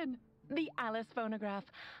creation, the Alice phonograph.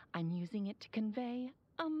 I'm using it to convey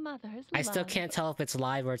a mother's I still love. can't tell if it's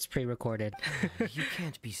live or it's pre-recorded. You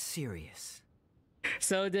can't be serious.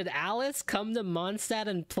 So did Alice come to Mondstadt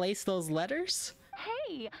and place those letters?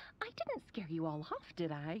 Hey, I didn't scare you all off,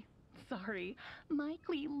 did I? Sorry. My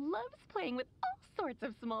Klee loves playing with all sorts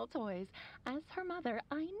of small toys. As her mother,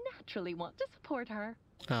 I naturally want to support her.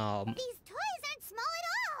 Oh, These toys aren't small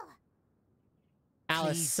at all.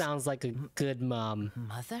 Alice Please. sounds like a good mom.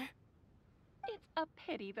 Mother? It's a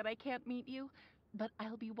pity that I can't meet you, but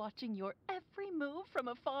I'll be watching your every move from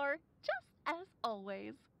afar, just as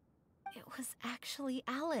always. It was actually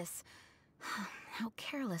Alice. How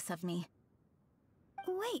careless of me.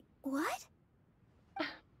 Wait, what?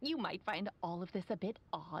 You might find all of this a bit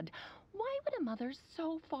odd. Why would a mother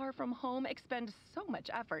so far from home expend so much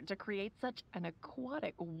effort to create such an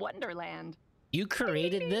aquatic wonderland? You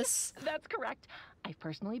created this? That's correct. I've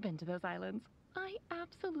personally been to those islands. I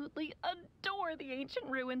absolutely adore the ancient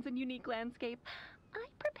ruins and unique landscape. I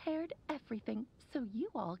prepared everything so you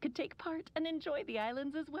all could take part and enjoy the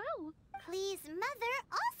islands as well. Klee's mother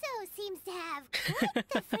also seems to have quite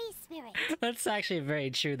the free spirit. That's actually very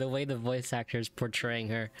true, the way the voice actor is portraying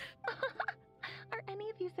her. Are any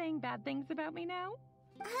of you saying bad things about me now?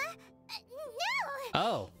 No!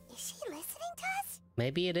 Oh, Is she listening to us?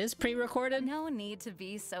 maybe it is pre-recorded? No need to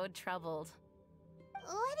be so troubled.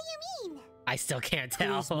 What do you mean? I still can't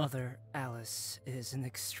tell. Klee's mother, Alice, is an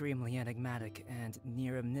extremely enigmatic and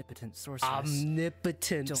near omnipotent sorceress.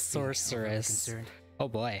 Omnipotent Don't be overly sorceress. concerned. Oh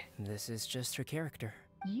boy. This is just her character.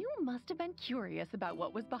 You must have been curious about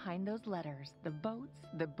what was behind those letters. The boats,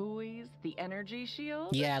 the buoys, the energy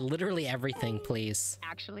shield. Yeah, literally everything, please.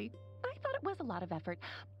 Actually, I thought it was a lot of effort,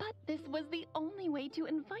 but this was the only way to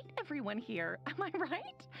invite everyone here. Am I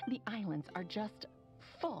right? The islands are just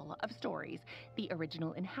full of stories. The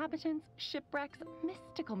original inhabitants, shipwrecks,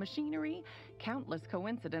 mystical machinery. Countless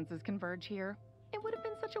coincidences converge here. It would have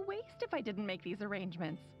been such a waste if I didn't make these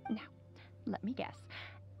arrangements. Now, let me guess.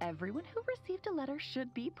 Everyone who received a letter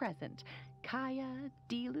should be present. Kaya,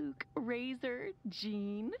 Diluc, Razor,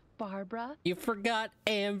 Jean, Barbara. You forgot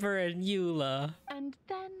Amber and Eula. And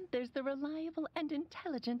then there's the reliable and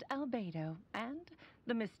intelligent Albedo, and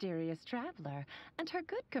the mysterious traveler, and her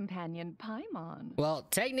good companion Paimon. Well,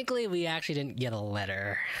 technically we actually didn't get a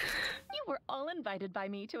letter. You were all invited by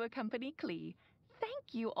me to accompany Klee.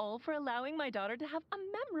 Thank you all for allowing my daughter to have a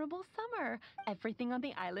memorable summer. Everything on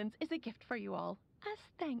the islands is a gift for you all, as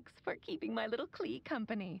thanks for keeping my little Klee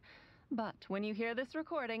company. But when you hear this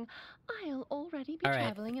recording, I'll already be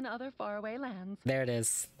traveling in other faraway lands. There it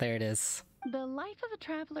is. There it is. The life of a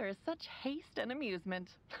traveler is such haste and amusement.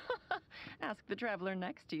 Ask the traveler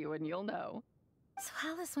next to you and you'll know. So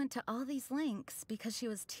Alice went to all these lengths because she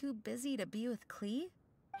was too busy to be with Klee?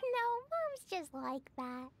 No, Mom's just like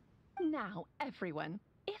that. Now, everyone,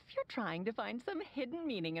 if you're trying to find some hidden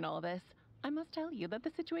meaning in all this, I must tell you that the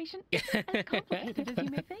situation isn't as complicated as you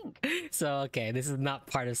may think. So, okay, this is not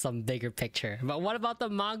part of some bigger picture. But what about the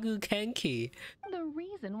Magu Kenki? The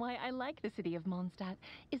reason why I like the city of Mondstadt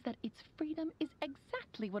is that its freedom is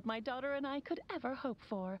exactly what my daughter and I could ever hope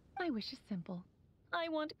for. My wish is simple. I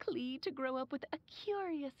want Klee to grow up with a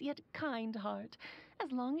curious yet kind heart.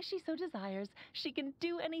 As long as she so desires, she can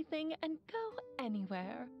do anything and go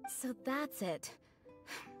anywhere. So that's it.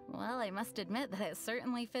 Well, I must admit that it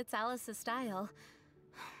certainly fits Alice's style.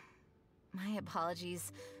 My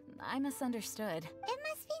apologies. I misunderstood. It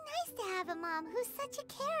must be nice to have a mom who's such a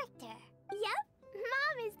character. Yep,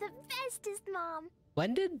 Mom is the bestest mom.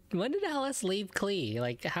 When did Alice leave Klee?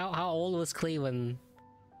 Like, how old was Klee when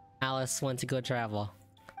Alice went to go travel?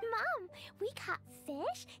 Mom, we caught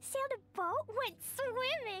fish, sailed a boat, went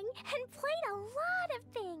swimming, and played a lot of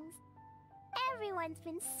things. Everyone's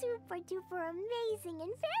been super duper amazing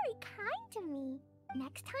and very kind to me.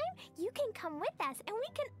 Next time, you can come with us and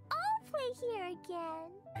we can all play here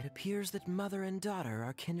again. It appears that mother and daughter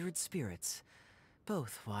are kindred spirits,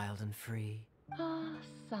 both wild and free. Ah,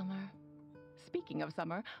 summer. Speaking of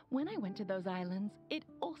summer, when I went to those islands, it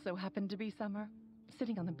also happened to be summer.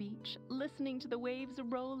 Sitting on the beach, listening to the waves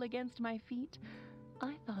roll against my feet,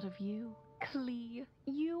 I thought of you, Klee.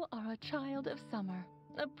 You are a child of summer.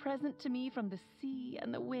 A present to me from the sea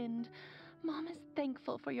and the wind. Mom is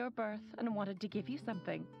thankful for your birth and wanted to give you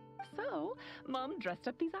something. So, Mom dressed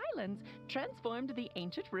up these islands, transformed the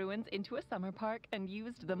ancient ruins into a summer park, and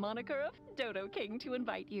used the moniker of Dodo King to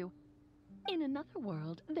invite you. In another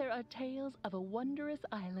world, there are tales of a wondrous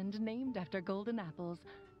island named after golden apples.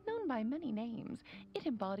 Known by many names, it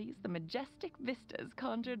embodies the majestic vistas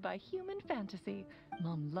conjured by human fantasy.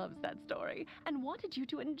 Mom loves that story and wanted you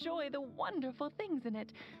to enjoy the wonderful things in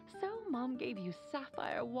it. So Mom gave you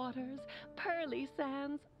sapphire waters, pearly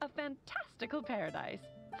sands, a fantastical paradise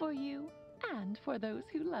for you and for those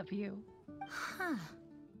who love you. Huh.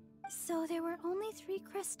 So there were only 3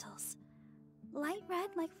 crystals. Light red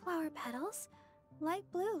like flower petals, light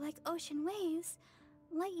blue like ocean waves,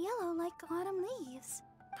 light yellow like autumn leaves.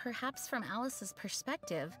 Perhaps from Alice's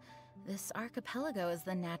perspective, this archipelago is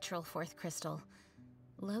the natural 4th crystal.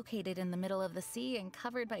 Located in the middle of the sea and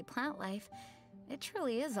covered by plant life, it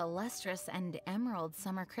truly is a lustrous and emerald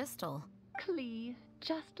summer crystal. Klee,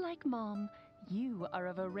 just like Mom, you are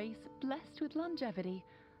of a race blessed with longevity.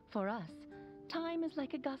 For us, time is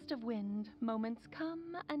like a gust of wind. Moments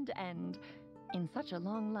come and end. In such a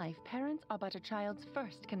long life, parents are but a child's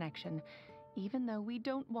first connection. Even though we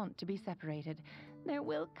don't want to be separated, there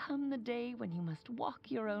will come the day when you must walk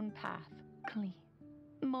your own path. Klee,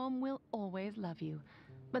 Mom will always love you,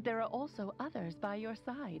 but there are also others by your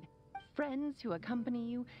side. Friends who accompany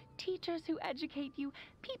you, teachers who educate you,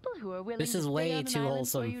 people who are willing This to is stay way on too an island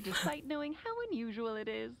wholesome. for you despite knowing how unusual it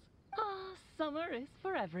is. Ah, summer is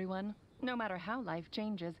for everyone. No matter how life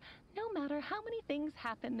changes, no matter how many things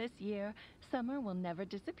happen this year, summer will never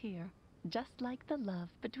disappear, just like the love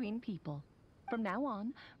between people. From now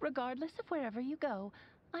on, regardless of wherever you go,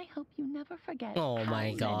 I hope you never forget Oh how my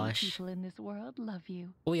many gosh. people in this world love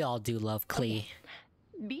you. We all do love Klee.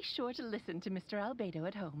 Be sure to listen to Mr. Albedo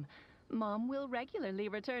at home. Mom will regularly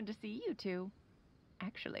return to see you two.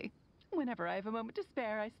 Actually, whenever I have a moment to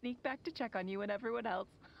spare, I sneak back to check on you and everyone else.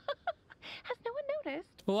 Has no one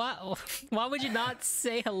noticed? Why would you not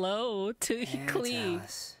say hello to Klee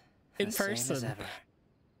Alice. in The same as person? ever.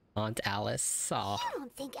 Aunt Alice. Aw. You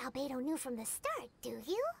don't think Albedo knew from the start, do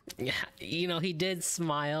you? Yeah, you know, he did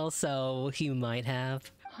smile, so he might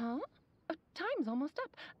have. Huh? Time's almost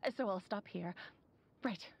up, so I'll stop here.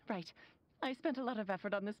 Right. I spent a lot of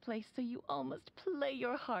effort on this place, so you all must play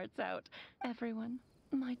your hearts out. Everyone,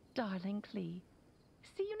 my darling Klee.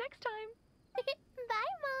 See you next time.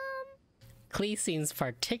 Bye, Mom. Klee seems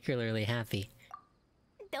particularly happy.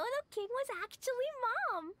 Dodo King was actually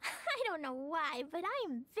Mom. I don't know why, but I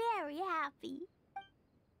am very happy.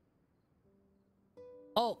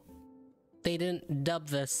 Oh, they didn't dub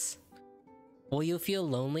this. Will you feel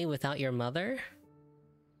lonely without your mother?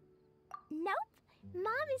 Nope.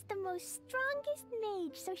 Mom is the most strongest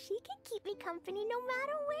mage, so she can keep me company no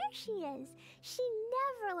matter where she is. She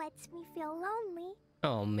never lets me feel lonely.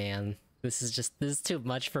 Oh man, this is too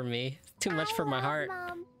much for me. Too much for my heart.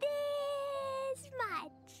 Mom, this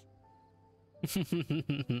much. Miss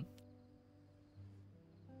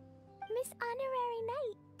Honorary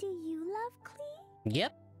Knight, do you love Klee?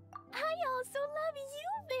 Yep. I also love you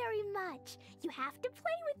very much. You have to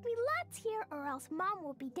play with me lots here or else Mom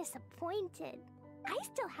will be disappointed. I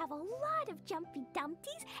still have a lot of Jumpy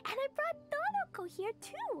Dumpties, and I brought Donoko here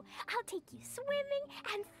too. I'll take you swimming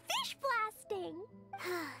and fish blasting.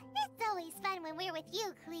 It's always fun when we're with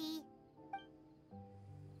you, Klee.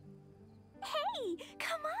 Hey,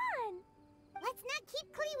 come